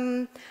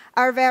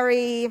are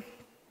very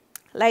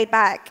laid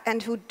back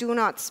and who do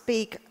not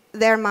speak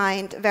their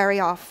mind very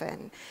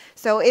often.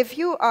 So if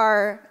you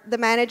are the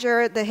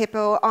manager, the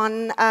hippo,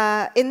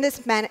 in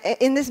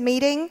this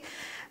meeting,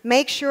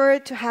 make sure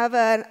to have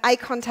an eye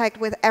contact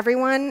with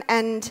everyone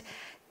and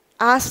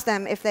ask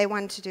them if they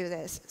want to do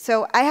this.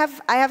 So I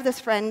have this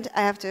friend.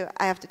 I have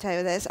to tell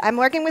you this. I'm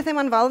working with him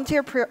on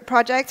volunteer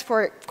projects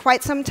for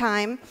quite some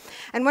time,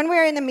 and when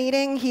we're in a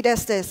meeting, he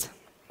does this.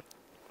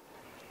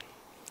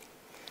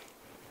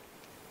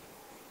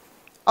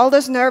 All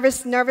those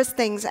nervous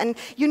things, and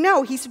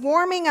he's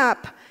warming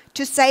up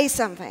to say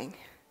something,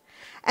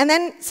 and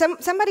then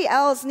somebody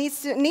else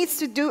needs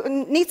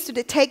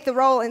to take the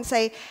role and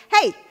say,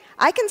 "Hey,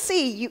 I can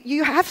see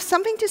you have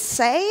something to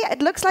say.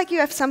 It looks like you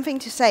have something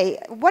to say.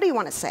 What do you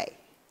want to say?"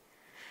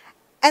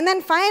 And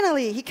then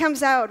finally, he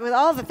comes out with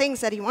all the things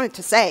that he wanted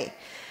to say,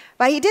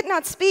 But he did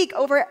not speak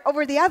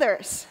over the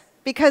others,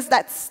 because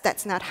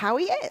that's not how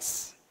he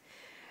is.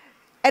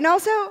 And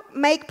also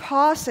make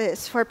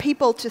pauses for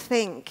people to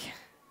think.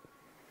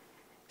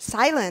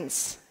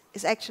 Silence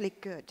is actually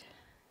good.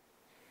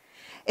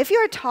 If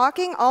you're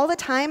talking all the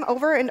time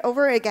over and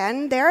over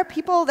again, there are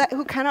people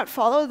who cannot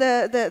follow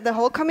the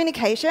whole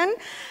communication.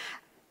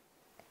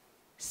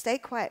 Stay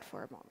quiet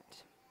for a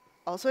moment.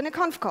 Also in a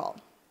conf call,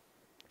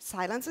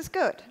 silence is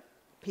good.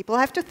 People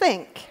have to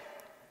think.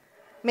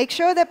 Make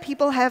sure that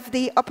people have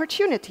the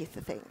opportunity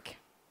to think.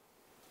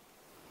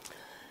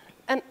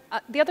 And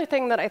the other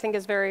thing that I think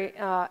is very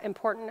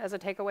important as a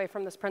takeaway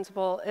from this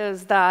principle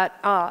is that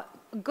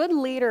good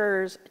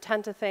leaders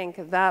tend to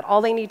think that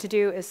all they need to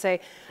do is say,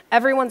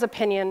 everyone's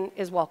opinion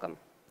is welcome,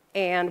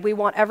 and we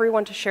want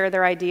everyone to share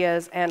their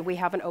ideas, and we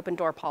have an open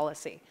door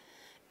policy.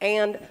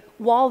 And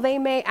while they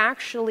may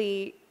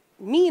actually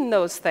mean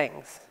those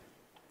things,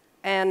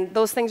 and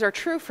those things are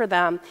true for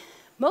them,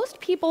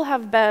 most people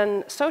have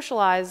been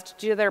socialized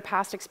due to their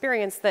past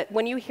experience that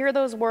when you hear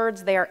those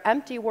words, they are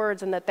empty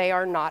words and that they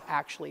are not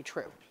actually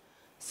true.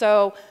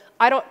 So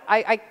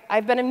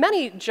I've been in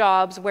many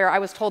jobs where I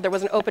was told there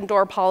was an open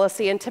door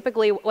policy, and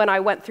typically when I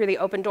went through the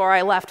open door,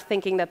 I left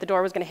thinking that the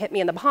door was going to hit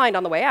me in the behind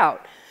on the way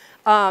out.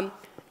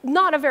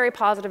 Not a very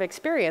positive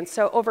experience.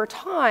 So over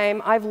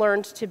time, I've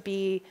learned to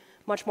be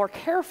much more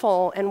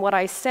careful in what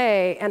I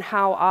say and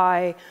how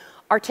I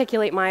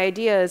articulate my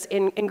ideas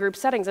in group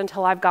settings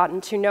until I've gotten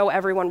to know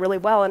everyone really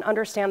well and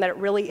understand that it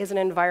really is an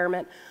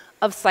environment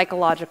of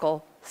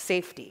psychological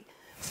safety.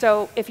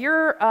 So if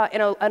you're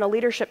in a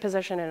leadership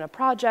position in a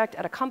project,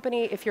 at a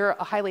company, if you're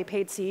a highly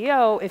paid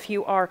CEO, if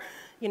you are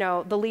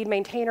the lead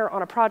maintainer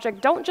on a project,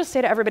 don't just say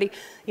to everybody,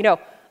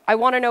 I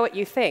want to know what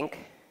you think.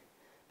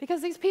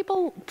 Because these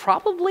people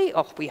probably,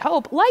 we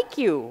hope, like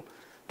you.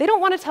 They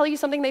don't want to tell you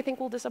something they think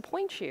will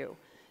disappoint you.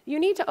 You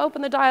need to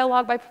open the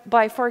dialogue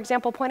by, for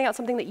example, pointing out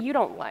something that you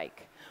don't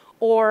like,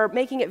 or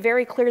making it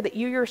very clear that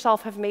you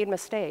yourself have made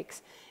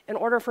mistakes in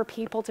order for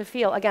people to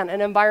feel, again,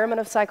 an environment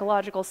of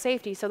psychological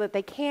safety so that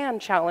they can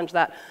challenge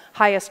that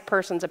highest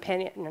person's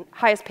opinion,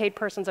 highest paid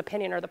person's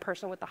opinion, or the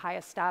person with the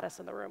highest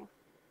status in the room.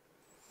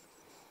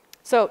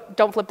 So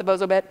don't flip the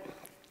bozo bit.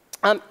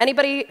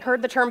 Anybody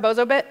heard the term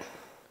bozo bit?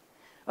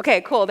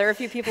 Okay, cool. There are a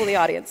few people in the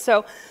audience.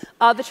 So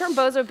the term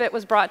bozo bit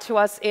was brought to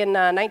us in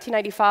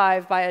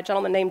 1995 by a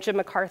gentleman named Jim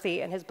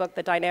McCarthy in his book,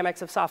 The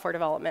Dynamics of Software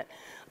Development,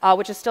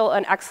 which is still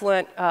an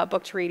excellent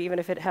book to read, even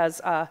if it has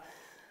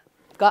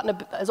gotten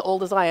as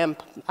old as I am.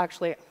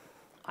 Actually,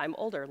 I'm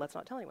older. Let's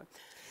not tell anyone.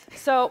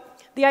 So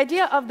the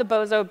idea of the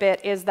bozo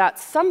bit is that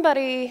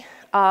somebody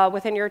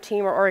within your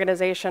team or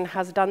organization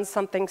has done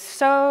something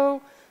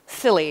so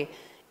silly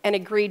and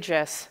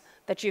egregious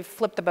that you've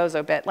flipped the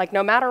bozo bit. Like,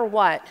 no matter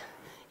what,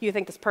 you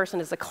think this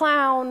person is a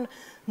clown,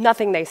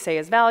 nothing they say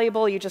is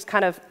valuable, you just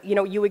kind of,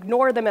 you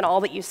ignore them in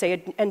all that you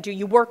say, and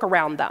you work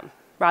around them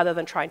rather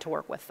than trying to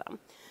work with them.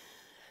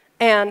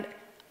 And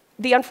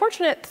the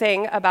unfortunate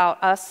thing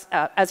about us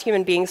as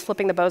human beings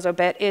flipping the bozo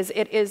bit is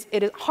it is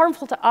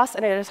harmful to us,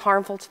 and it is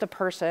harmful to the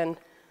person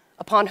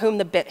upon whom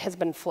the bit has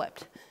been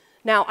flipped.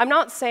 Now, I'm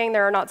not saying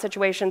there are not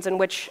situations in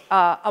which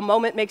a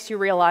moment makes you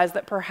realize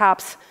that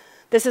perhaps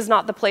this is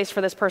not the place for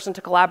this person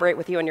to collaborate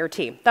with you and your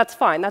team. That's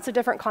fine. That's a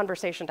different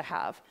conversation to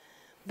have.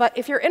 But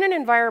if you're in an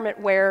environment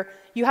where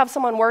you have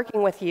someone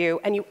working with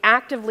you and you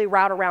actively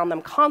route around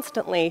them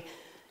constantly,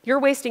 you're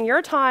wasting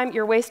your time,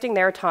 you're wasting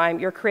their time,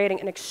 you're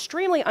creating an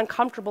extremely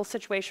uncomfortable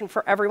situation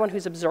for everyone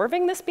who's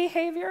observing this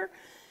behavior.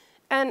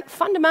 And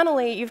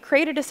fundamentally, you've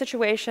created a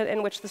situation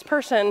in which this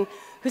person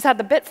who's had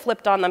the bit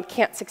flipped on them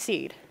can't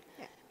succeed.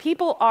 Yeah.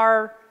 People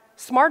are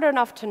smart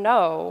enough to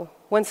know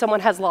when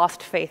someone has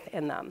lost faith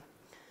in them.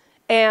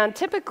 And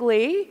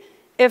typically,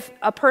 if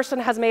a person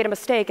has made a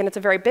mistake, and it's a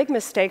very big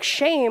mistake,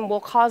 shame will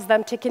cause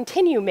them to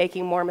continue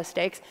making more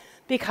mistakes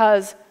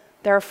because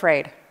they're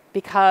afraid,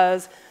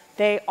 because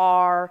they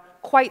are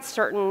quite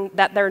certain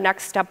that their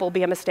next step will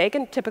be a mistake,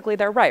 and typically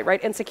they're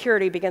right?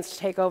 Insecurity begins to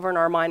take over in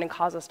our mind and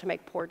cause us to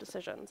make poor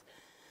decisions.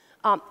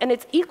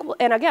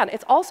 And again,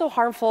 it's also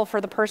harmful for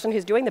the person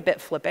who's doing the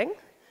bit flipping,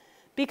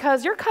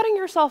 because you're cutting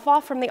yourself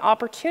off from the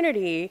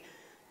opportunity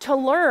to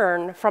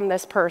learn from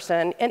this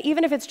person, and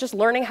even if it's just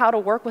learning how to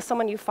work with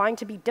someone you find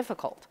to be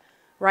difficult,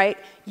 right?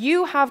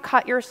 You have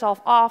cut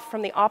yourself off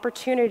from the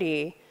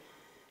opportunity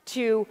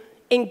to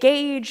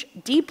engage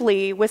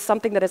deeply with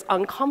something that is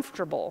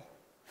uncomfortable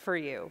for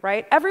you,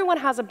 right? Everyone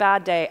has a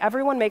bad day.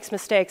 Everyone makes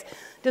mistakes.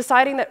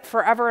 Deciding that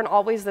forever and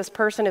always this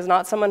person is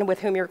not someone with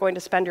whom you're going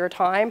to spend your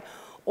time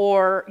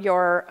or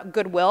your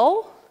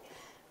goodwill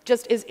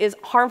just is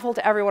harmful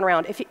to everyone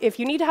around. If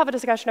you need to have a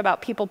discussion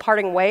about people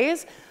parting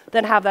ways,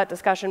 then have that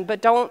discussion.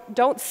 But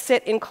don't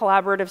sit in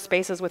collaborative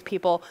spaces with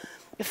people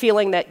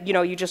feeling that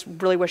you just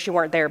really wish you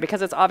weren't there,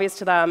 because it's obvious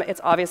to them, it's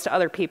obvious to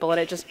other people,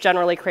 and it just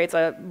generally creates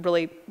a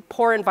really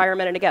poor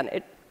environment. And again,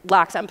 it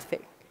lacks empathy.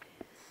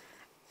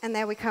 And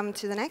there we come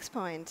to the next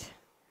point.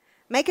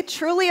 Make it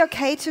truly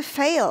okay to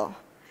fail.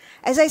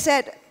 As I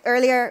said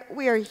earlier,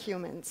 we are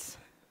humans.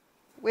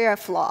 We are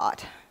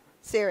flawed,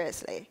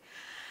 seriously.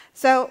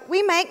 So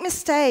we make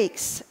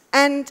mistakes,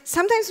 And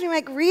sometimes we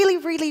make really,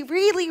 really,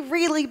 really,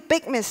 really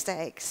big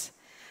mistakes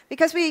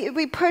because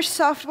we push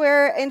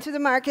software into the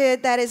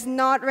market that is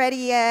not ready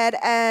yet,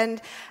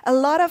 and a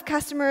lot of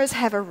customers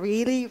have a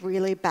really,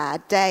 really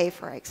bad day,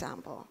 for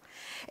example.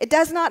 It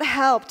does not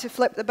help to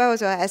flip the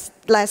bozo, as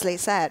Leslie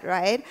said,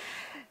 right?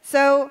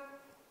 So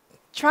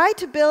try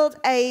to build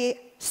a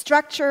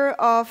structure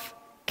of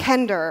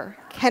candor.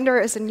 Candor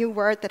is a new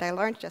word that I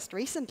learned just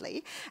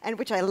recently, and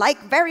which I like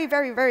very,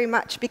 very, very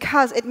much,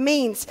 because it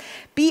means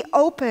be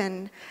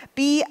open,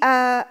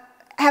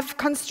 have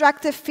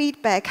constructive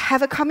feedback,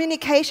 have a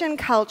communication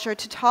culture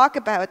to talk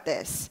about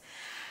this,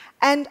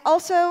 and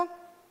also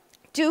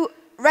do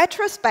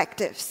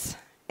retrospectives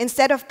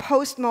instead of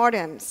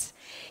postmortems.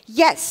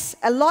 Yes,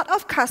 a lot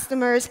of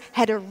customers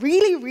had a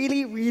really,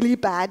 really, really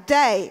bad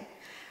day,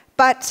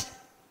 but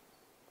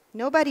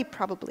nobody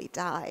probably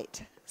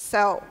died.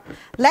 So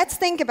let's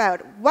think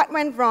about what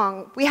went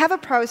wrong. We have a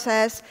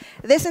process.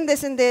 This and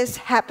this and this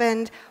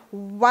happened.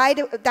 Why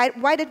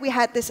did we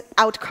have this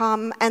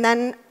outcome? And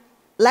then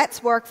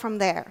let's work from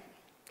there.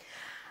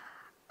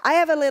 I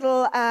have a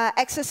little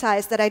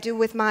exercise that I do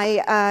with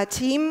my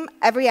team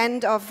every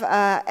end of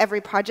every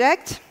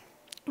project.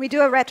 We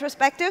do a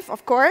retrospective,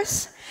 of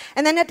course.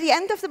 And then at the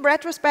end of the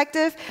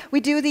retrospective,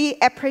 we do the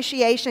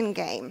appreciation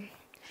game.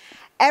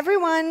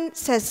 Everyone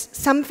says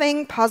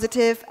something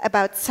positive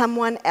about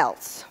someone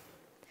else.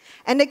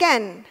 And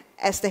again,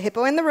 as the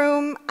hippo in the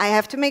room, I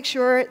have to make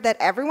sure that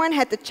everyone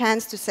had the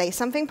chance to say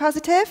something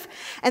positive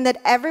and that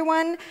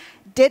everyone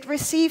did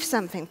receive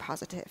something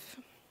positive.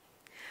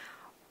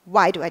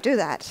 Why do I do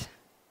that?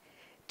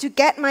 To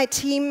get my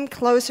team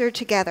closer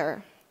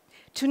together.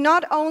 To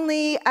not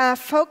only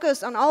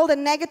focus on all the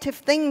negative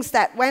things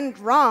that went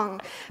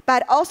wrong,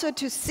 but also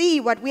to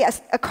see what we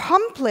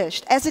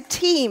accomplished as a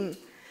team.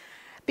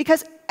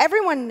 Because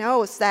everyone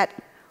knows that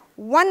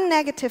one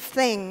negative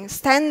thing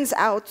stands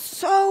out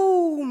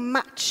so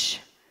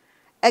much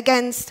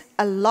against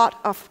a lot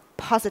of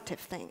positive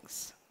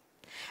things.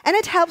 And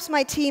it helps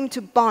my team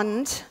to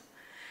bond,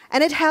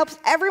 and it helps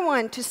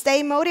everyone to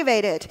stay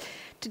motivated,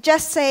 to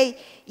just say,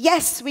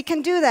 yes, we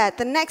can do that.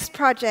 The next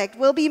project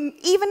will be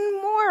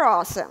even more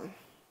awesome.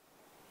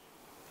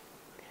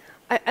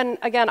 And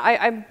again,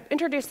 I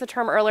introduced the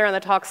term earlier in the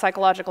talk,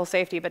 psychological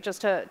safety, but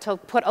just to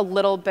put a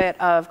little bit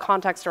of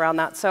context around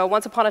that. So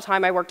once upon a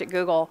time, I worked at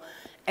Google,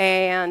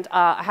 and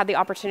I had the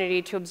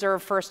opportunity to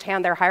observe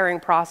firsthand their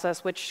hiring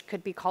process, which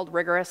could be called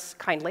rigorous,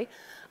 kindly.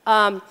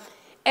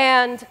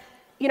 And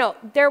you know,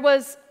 there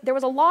was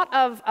a lot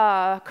of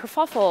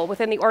kerfuffle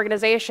within the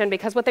organization,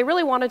 because what they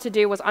really wanted to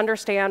do was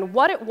understand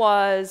what it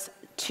was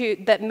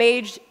that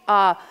made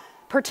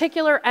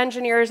particular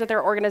engineers at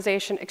their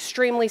organization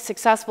extremely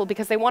successful,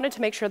 because they wanted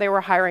to make sure they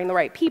were hiring the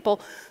right people.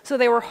 So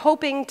they were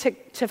hoping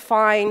to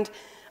find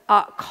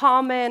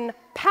common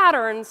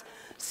patterns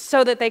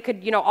so that they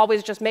could,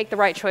 always just make the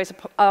right choice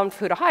of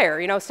who to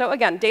hire. So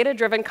again,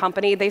 data-driven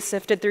company, they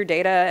sifted through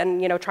data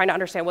and, trying to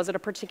understand, was it a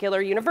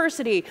particular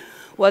university?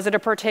 Was it a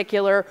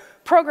particular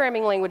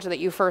programming language that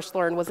you first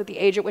learned? Was it the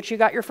age at which you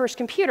got your first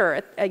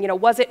computer?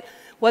 Was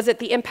it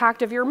the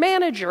impact of your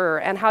manager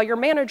and how your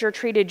manager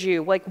treated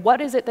you? Like,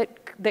 what is it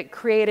that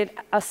created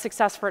a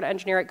success for an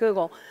engineer at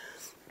Google?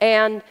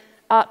 And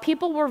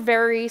people were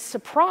very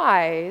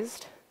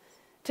surprised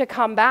to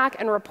come back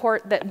and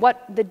report that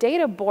what the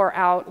data bore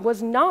out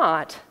was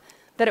not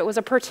that it was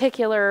a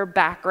particular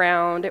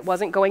background, it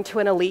wasn't going to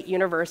an elite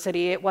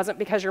university, it wasn't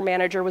because your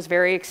manager was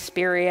very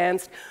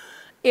experienced.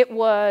 It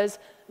was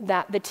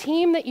that the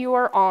team that you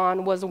were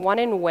on was one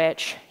in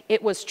which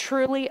it was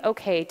truly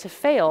okay to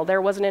fail. There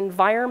was an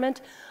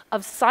environment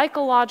of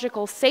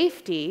psychological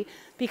safety,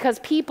 because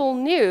people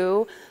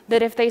knew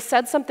that if they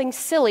said something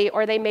silly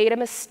or they made a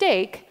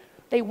mistake,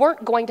 they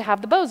weren't going to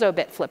have the bozo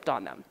bit flipped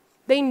on them.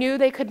 They knew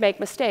they could make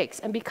mistakes.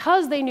 And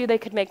because they knew they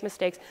could make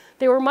mistakes,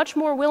 they were much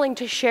more willing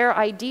to share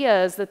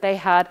ideas that they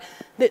had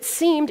that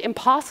seemed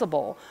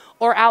impossible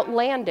or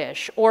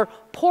outlandish or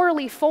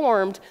poorly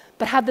formed,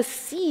 but had the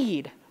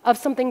seed of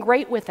something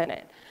great within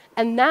it.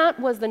 And that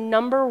was the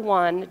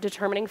 #1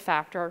 determining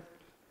factor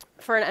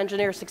for an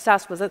engineer's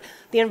success, was that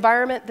the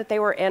environment that they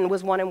were in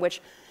was one in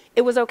which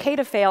it was okay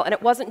to fail, and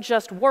it wasn't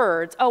just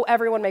words, oh,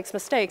 everyone makes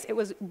mistakes. It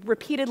was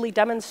repeatedly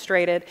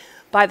demonstrated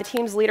by the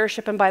team's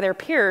leadership and by their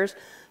peers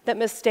that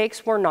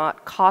mistakes were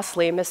not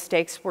costly.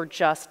 Mistakes were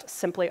just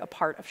simply a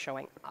part of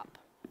showing up.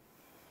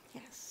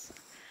 Yes.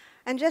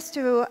 And just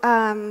to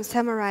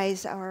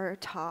summarize our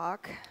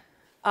talk.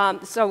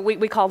 So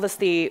we call this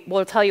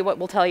we'll tell you what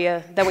we'll tell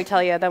you, then we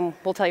tell you, then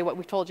we'll tell you what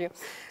we told you.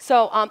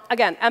 So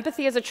again,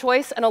 empathy is a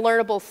choice and a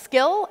learnable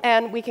skill,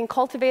 and we can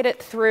cultivate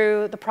it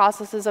through the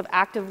processes of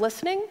active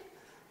listening,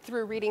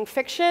 through reading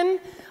fiction,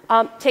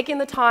 taking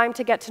the time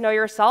to get to know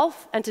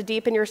yourself and to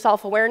deepen your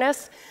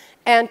self-awareness,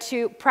 and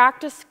to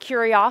practice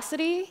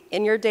curiosity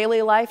in your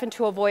daily life and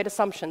to avoid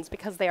assumptions,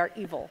 because they are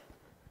evil.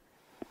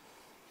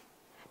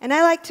 And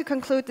I like to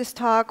conclude this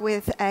talk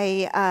with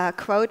a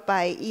quote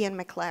by Ian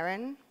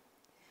McLaren.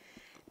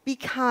 Be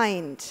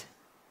kind,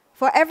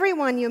 for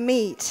everyone you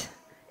meet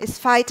is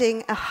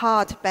fighting a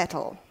hard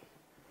battle.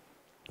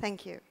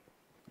 Thank you.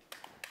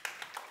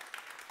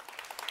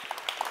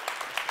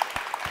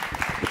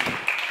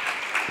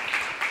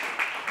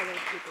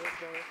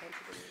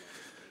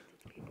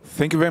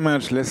 Thank you very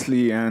much,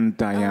 Leslie and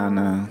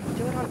Dajana.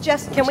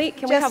 Can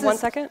we have 1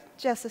 second?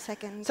 Just a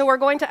second. So we're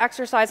going to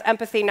exercise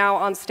empathy now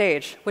on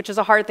stage, which is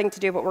a hard thing to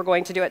do, but we're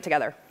going to do it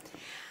together.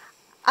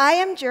 I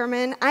am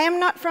German. I am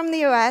not from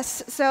the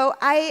US, so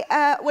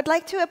I would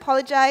like to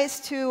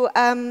apologize to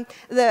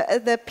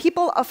the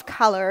people of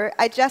color.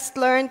 I just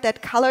learned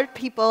that colored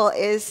people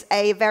is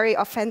a very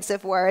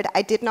offensive word.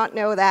 I did not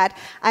know that.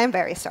 I am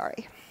very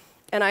sorry.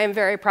 And I am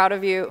very proud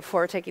of you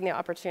for taking the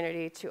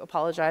opportunity to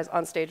apologize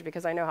on stage,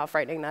 because I know how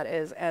frightening that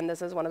is, and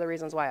this is one of the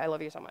reasons why I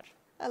love you so much.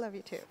 I love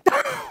you too.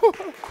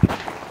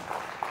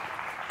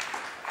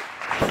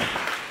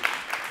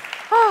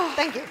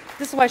 Thank you.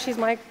 This is why she's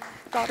my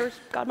daughter's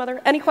godmother.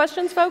 Any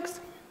questions,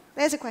 folks?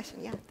 There's a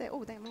question, yeah. There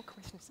are more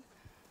questions.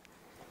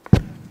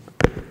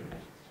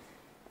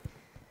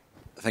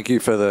 Thank you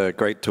for the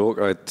great talk.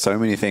 I had so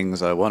many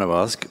things I want to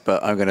ask,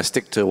 but I'm going to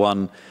stick to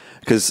one,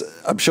 because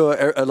I'm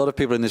sure a lot of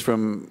people in this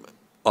room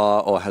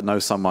are or know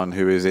someone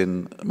who is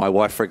in, my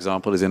wife, for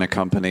example, is in a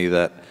company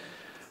that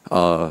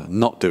are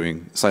not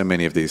doing so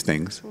many of these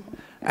things,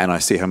 and I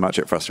see how much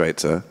it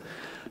frustrates her.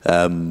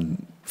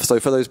 So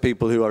for those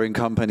people who are in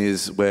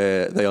companies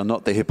where they are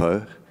not the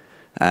hippo,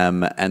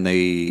 and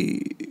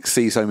they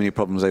see so many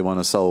problems they want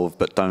to solve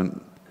but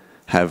don't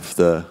have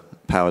the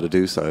power to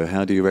do so,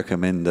 how do you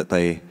recommend that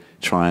they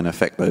try and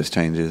affect those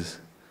changes?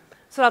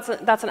 So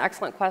that's an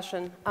excellent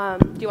question.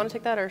 Do you want to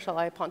take that, or shall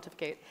I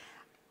pontificate?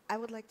 I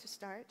would like to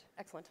start.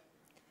 Excellent.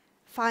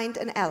 Find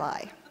an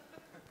ally.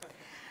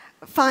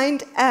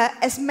 Find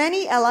as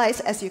many allies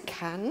as you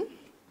can.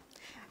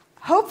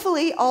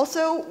 Hopefully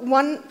also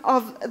one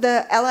of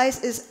the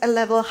allies is a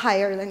level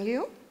higher than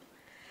you.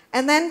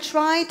 And then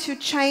try to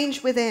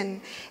change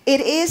within.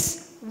 It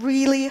is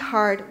really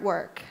hard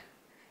work.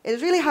 It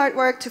is really hard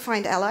work to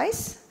find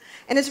allies.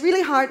 And it's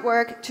really hard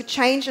work to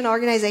change an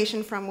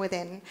organization from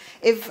within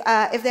if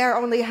there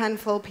are only a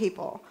handful of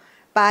people.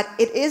 But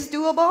it is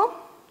doable,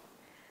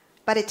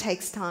 but it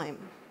takes time.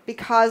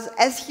 Because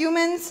as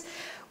humans,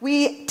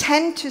 we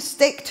tend to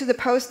stick to the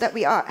post that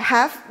we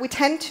have. We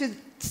tend to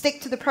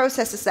stick to the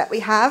processes that we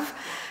have.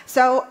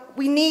 So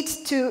we need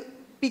to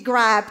be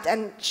grabbed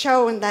and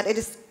shown that it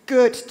is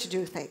good to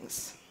do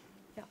things.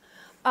 Yeah.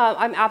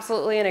 I'm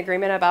absolutely in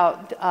agreement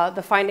about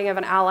the finding of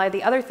an ally.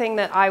 The other thing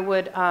that I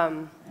would,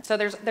 so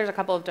there's a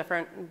couple of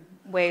different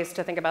ways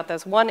to think about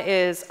this. One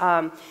is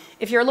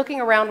if you're looking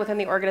around within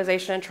the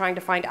organization and trying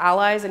to find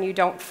allies and you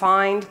don't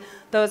find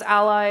those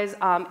allies,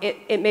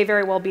 it may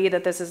very well be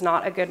that this is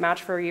not a good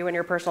match for you and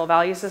your personal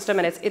value system,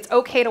 and it's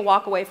okay to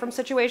walk away from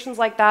situations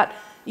like that.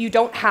 You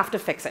don't have to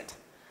fix it.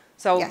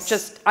 So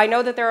yes. I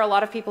know that there are a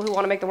lot of people who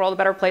want to make the world a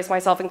better place,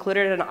 myself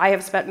included, and I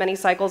have spent many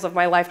cycles of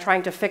my life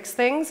trying to fix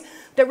things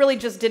that really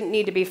just didn't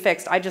need to be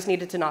fixed. I just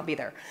needed to not be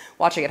there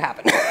watching it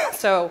happen.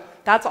 So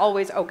that's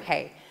always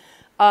okay.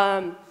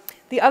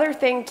 The other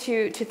thing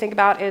to think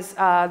about is,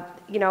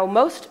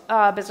 most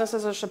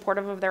businesses are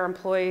supportive of their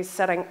employees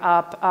setting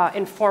up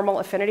informal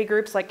affinity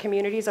groups, like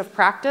communities of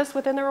practice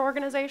within their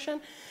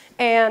organization.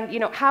 And,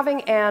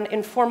 having an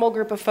informal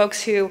group of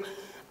folks who,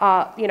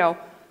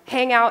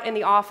 hang out in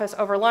the office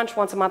over lunch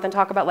once a month and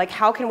talk about, like,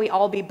 how can we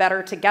all be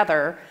better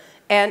together,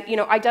 and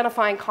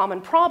identifying common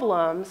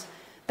problems.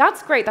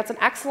 That's great. That's an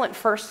excellent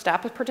first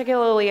step,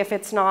 particularly if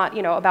it's not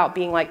about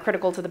being like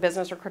critical to the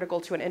business or critical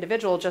to an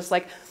individual. Just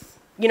like,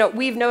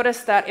 we've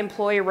noticed that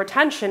employee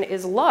retention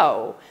is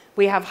low.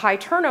 We have high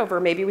turnover.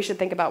 Maybe we should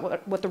think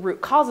about what the root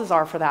causes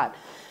are for that.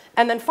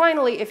 And then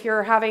finally, if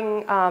you're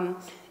having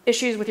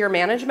issues with your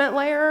management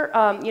layer,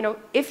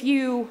 if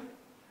you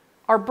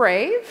are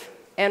brave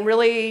and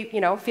really,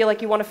 feel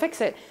like you want to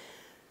fix it,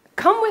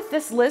 come with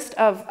this list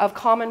of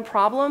common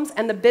problems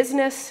and the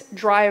business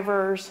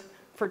drivers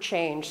for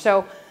change.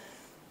 So,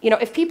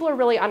 if people are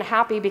really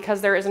unhappy because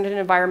there isn't an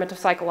environment of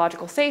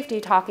psychological safety,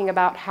 talking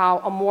about how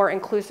a more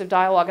inclusive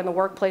dialogue in the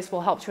workplace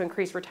will help to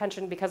increase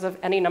retention because of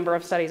any number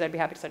of studies, I'd be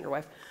happy to send your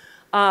wife.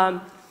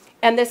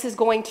 And this is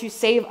going to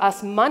save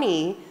us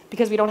money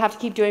because we don't have to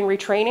keep doing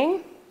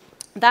retraining.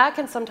 That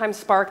can sometimes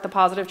spark the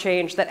positive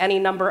change that any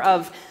number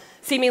of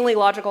seemingly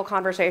logical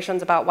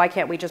conversations about why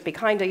can't we just be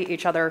kind to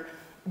each other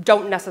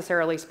don't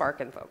necessarily spark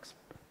in folks.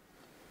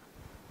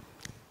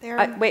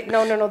 Wait,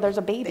 no, there's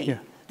a baby. Yeah.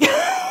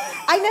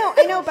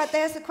 I know, but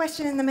there's a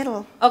question in the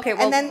middle. Okay,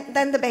 well. And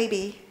then the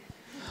baby.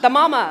 The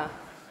mama.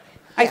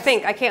 Yes. I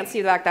think. I can't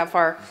see back that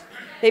far.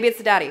 Maybe it's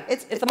the daddy.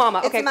 It's the mama.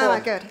 It's okay, the mama,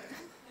 cool. good.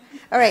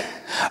 All right.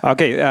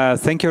 Okay,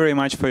 thank you very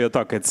much for your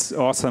talk. It's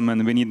awesome,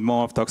 and we need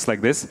more of talks like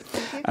this.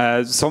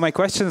 So my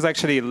question is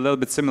actually a little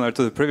bit similar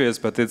to the previous,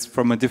 but it's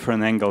from a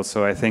different angle,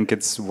 so I think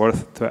it's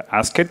worth to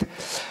ask it.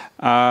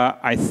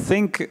 I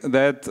think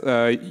that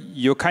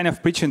you're kind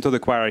of preaching to the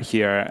choir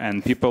here,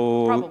 and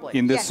people Probably.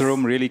 in this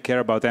room really care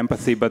about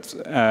empathy, but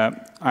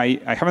I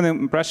have an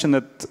impression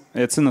that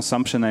it's an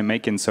assumption I'm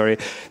making, sorry,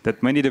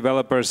 that many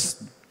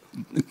developers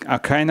are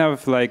kind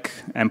of like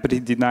empathy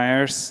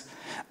deniers.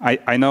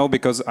 I know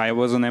because I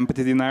was an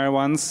empathy denier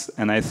once,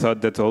 and I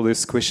thought that all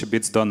these squishy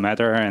bits don't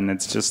matter, and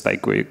it's just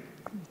like we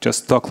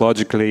just talk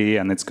logically,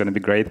 and it's going to be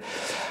great.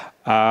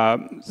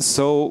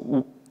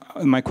 So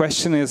my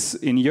question is,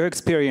 in your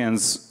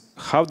experience,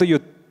 how do you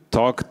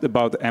talk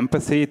about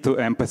empathy to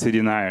empathy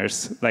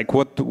deniers? Like,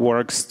 what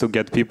works to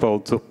get people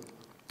to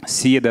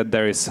see that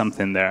there is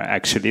something there,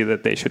 actually,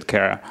 that they should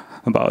care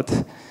about?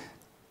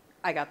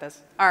 I got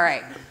this. All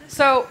right.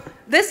 So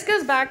this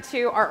goes back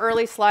to our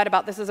early slide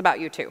about this is about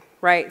you too,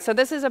 right? So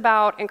this is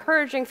about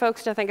encouraging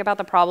folks to think about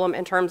the problem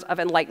in terms of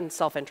enlightened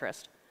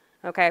self-interest.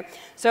 Okay.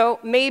 So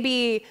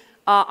maybe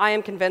I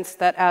am convinced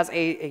that as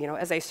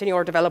a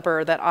senior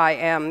developer that I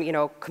am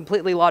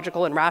completely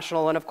logical and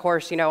rational, and of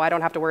course I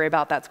don't have to worry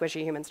about that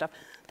squishy human stuff.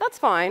 That's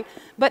fine.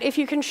 But if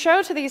you can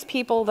show to these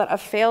people that a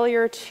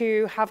failure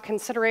to have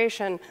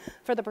consideration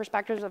for the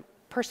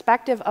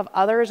perspective of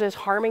others is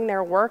harming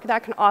their work,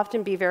 that can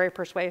often be very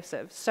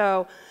persuasive.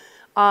 So,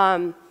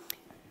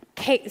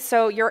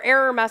 so your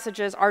error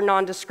messages are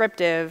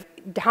non-descriptive.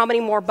 How many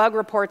more bug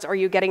reports are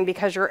you getting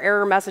because your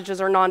error messages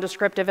are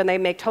non-descriptive and they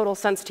make total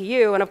sense to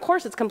you? And of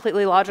course, it's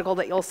completely logical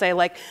that you'll say,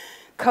 like,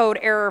 code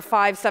error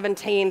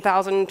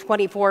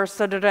 517,024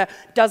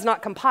 does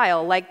not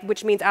compile,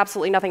 which means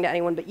absolutely nothing to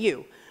anyone but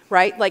you,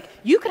 right? Like,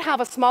 you could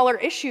have a smaller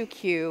issue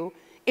queue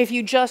if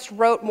you just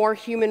wrote more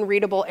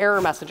human-readable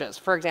error messages,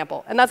 for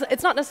example. And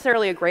it's not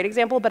necessarily a great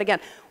example, but again,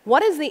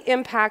 what is the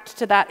impact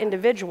to that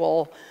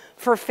individual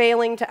for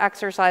failing to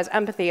exercise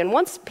empathy? And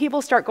once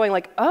people start going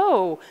like,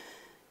 oh,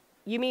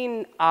 you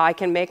mean I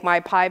can make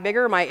my pie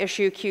bigger, my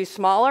issue queue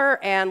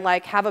smaller, and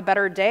have a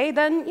better day,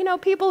 then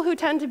people who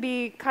tend to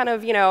be kind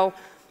of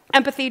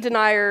empathy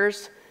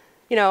deniers,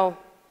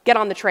 get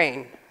on the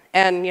train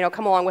and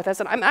come along with us.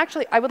 And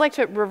I would like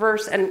to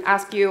reverse and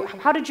ask you,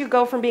 how did you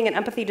go from being an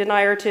empathy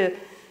denier to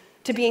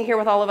being here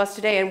with all of us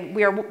today? And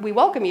we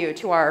welcome you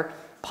to our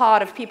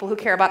pod of people who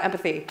care about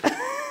empathy.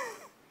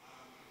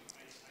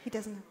 He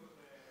doesn't know.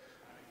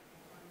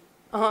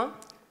 Uh-huh.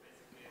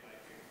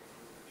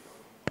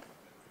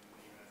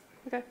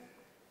 Okay.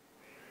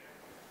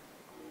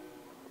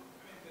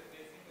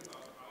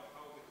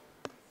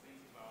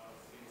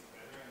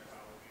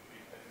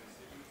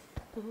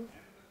 Mm-hmm.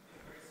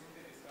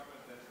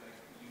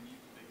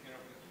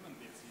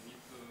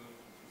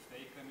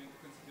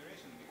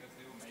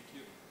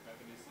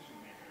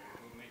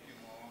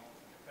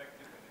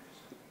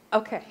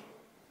 Okay.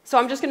 So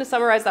I'm just going to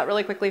summarize that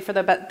really quickly for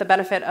the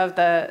benefit of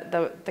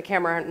the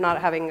camera not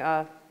having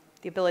the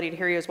ability to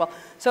hear you as well.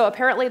 So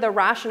apparently the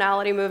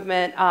rationality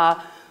movement,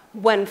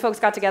 when folks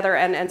got together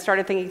and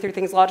started thinking through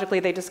things logically,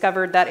 they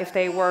discovered that if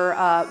they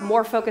were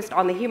more focused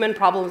on the human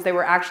problems, they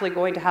were actually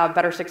going to have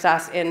better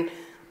success in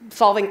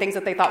solving things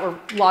that they thought were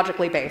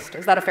logically based.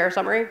 Is that a fair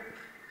summary?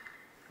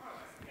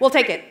 We'll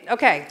take it.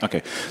 Okay.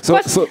 Okay. So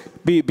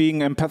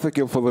being empathic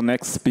for the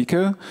next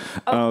speaker.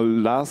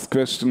 Last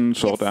question,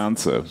 short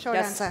answer. Short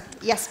answer.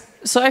 Yes.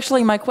 So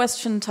actually, my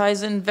question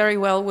ties in very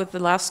well with the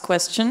last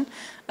question,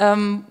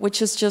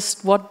 which is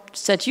just what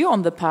set you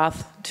on the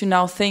path to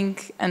now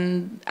think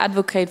and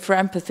advocate for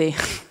empathy?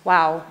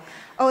 Wow.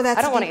 Oh, that's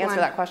I don't want to answer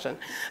that question.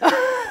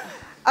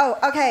 Oh,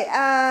 okay.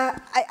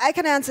 I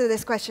can answer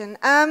this question.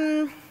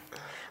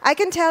 I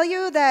can tell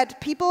you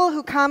that people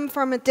who come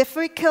from a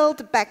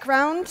difficult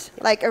background,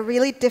 like a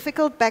really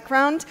difficult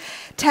background,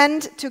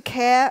 tend to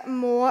care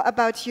more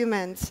about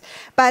humans.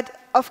 But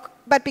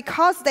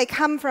because they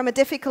come from a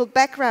difficult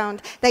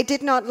background, they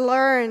did not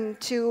learn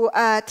to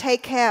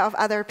take care of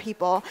other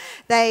people.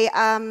 They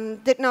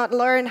did not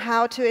learn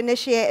how to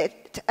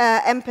initiate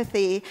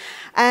empathy.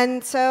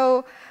 And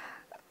so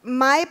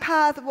my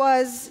path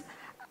was,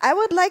 I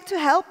would like to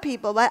help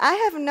people, but I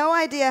have no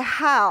idea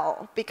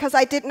how, because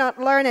I did not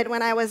learn it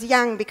when I was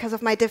young because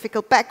of my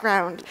difficult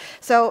background.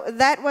 So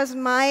that was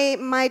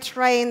my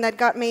train that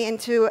got me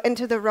into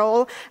the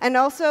role, and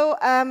also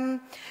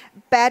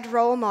bad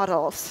role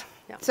models.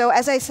 Yeah. So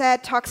as I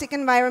said, toxic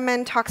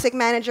environment, toxic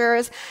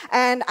managers,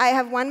 and I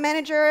have one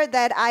manager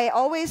that I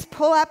always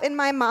pull up in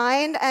my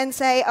mind and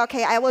say,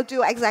 okay, I will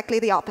do exactly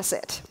the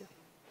opposite.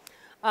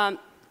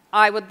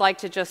 I would like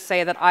to just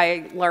say that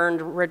I learned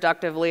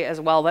reductively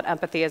as well that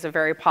empathy is a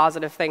very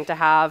positive thing to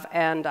have,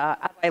 and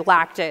I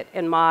lacked it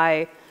in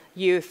my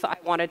youth. I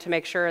wanted to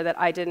make sure that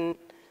I didn't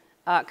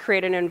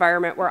create an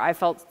environment where I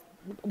felt,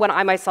 when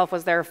I myself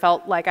was there,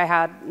 felt like I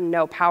had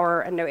no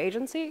power and no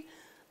agency,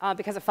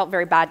 because it felt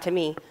very bad to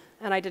me,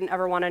 and I didn't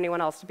ever want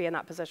anyone else to be in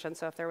that position.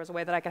 So if there was a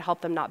way that I could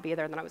help them not be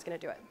there, then I was going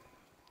to do it.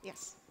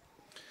 Yes.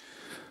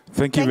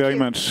 Thank you very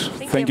much.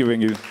 Thank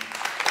you.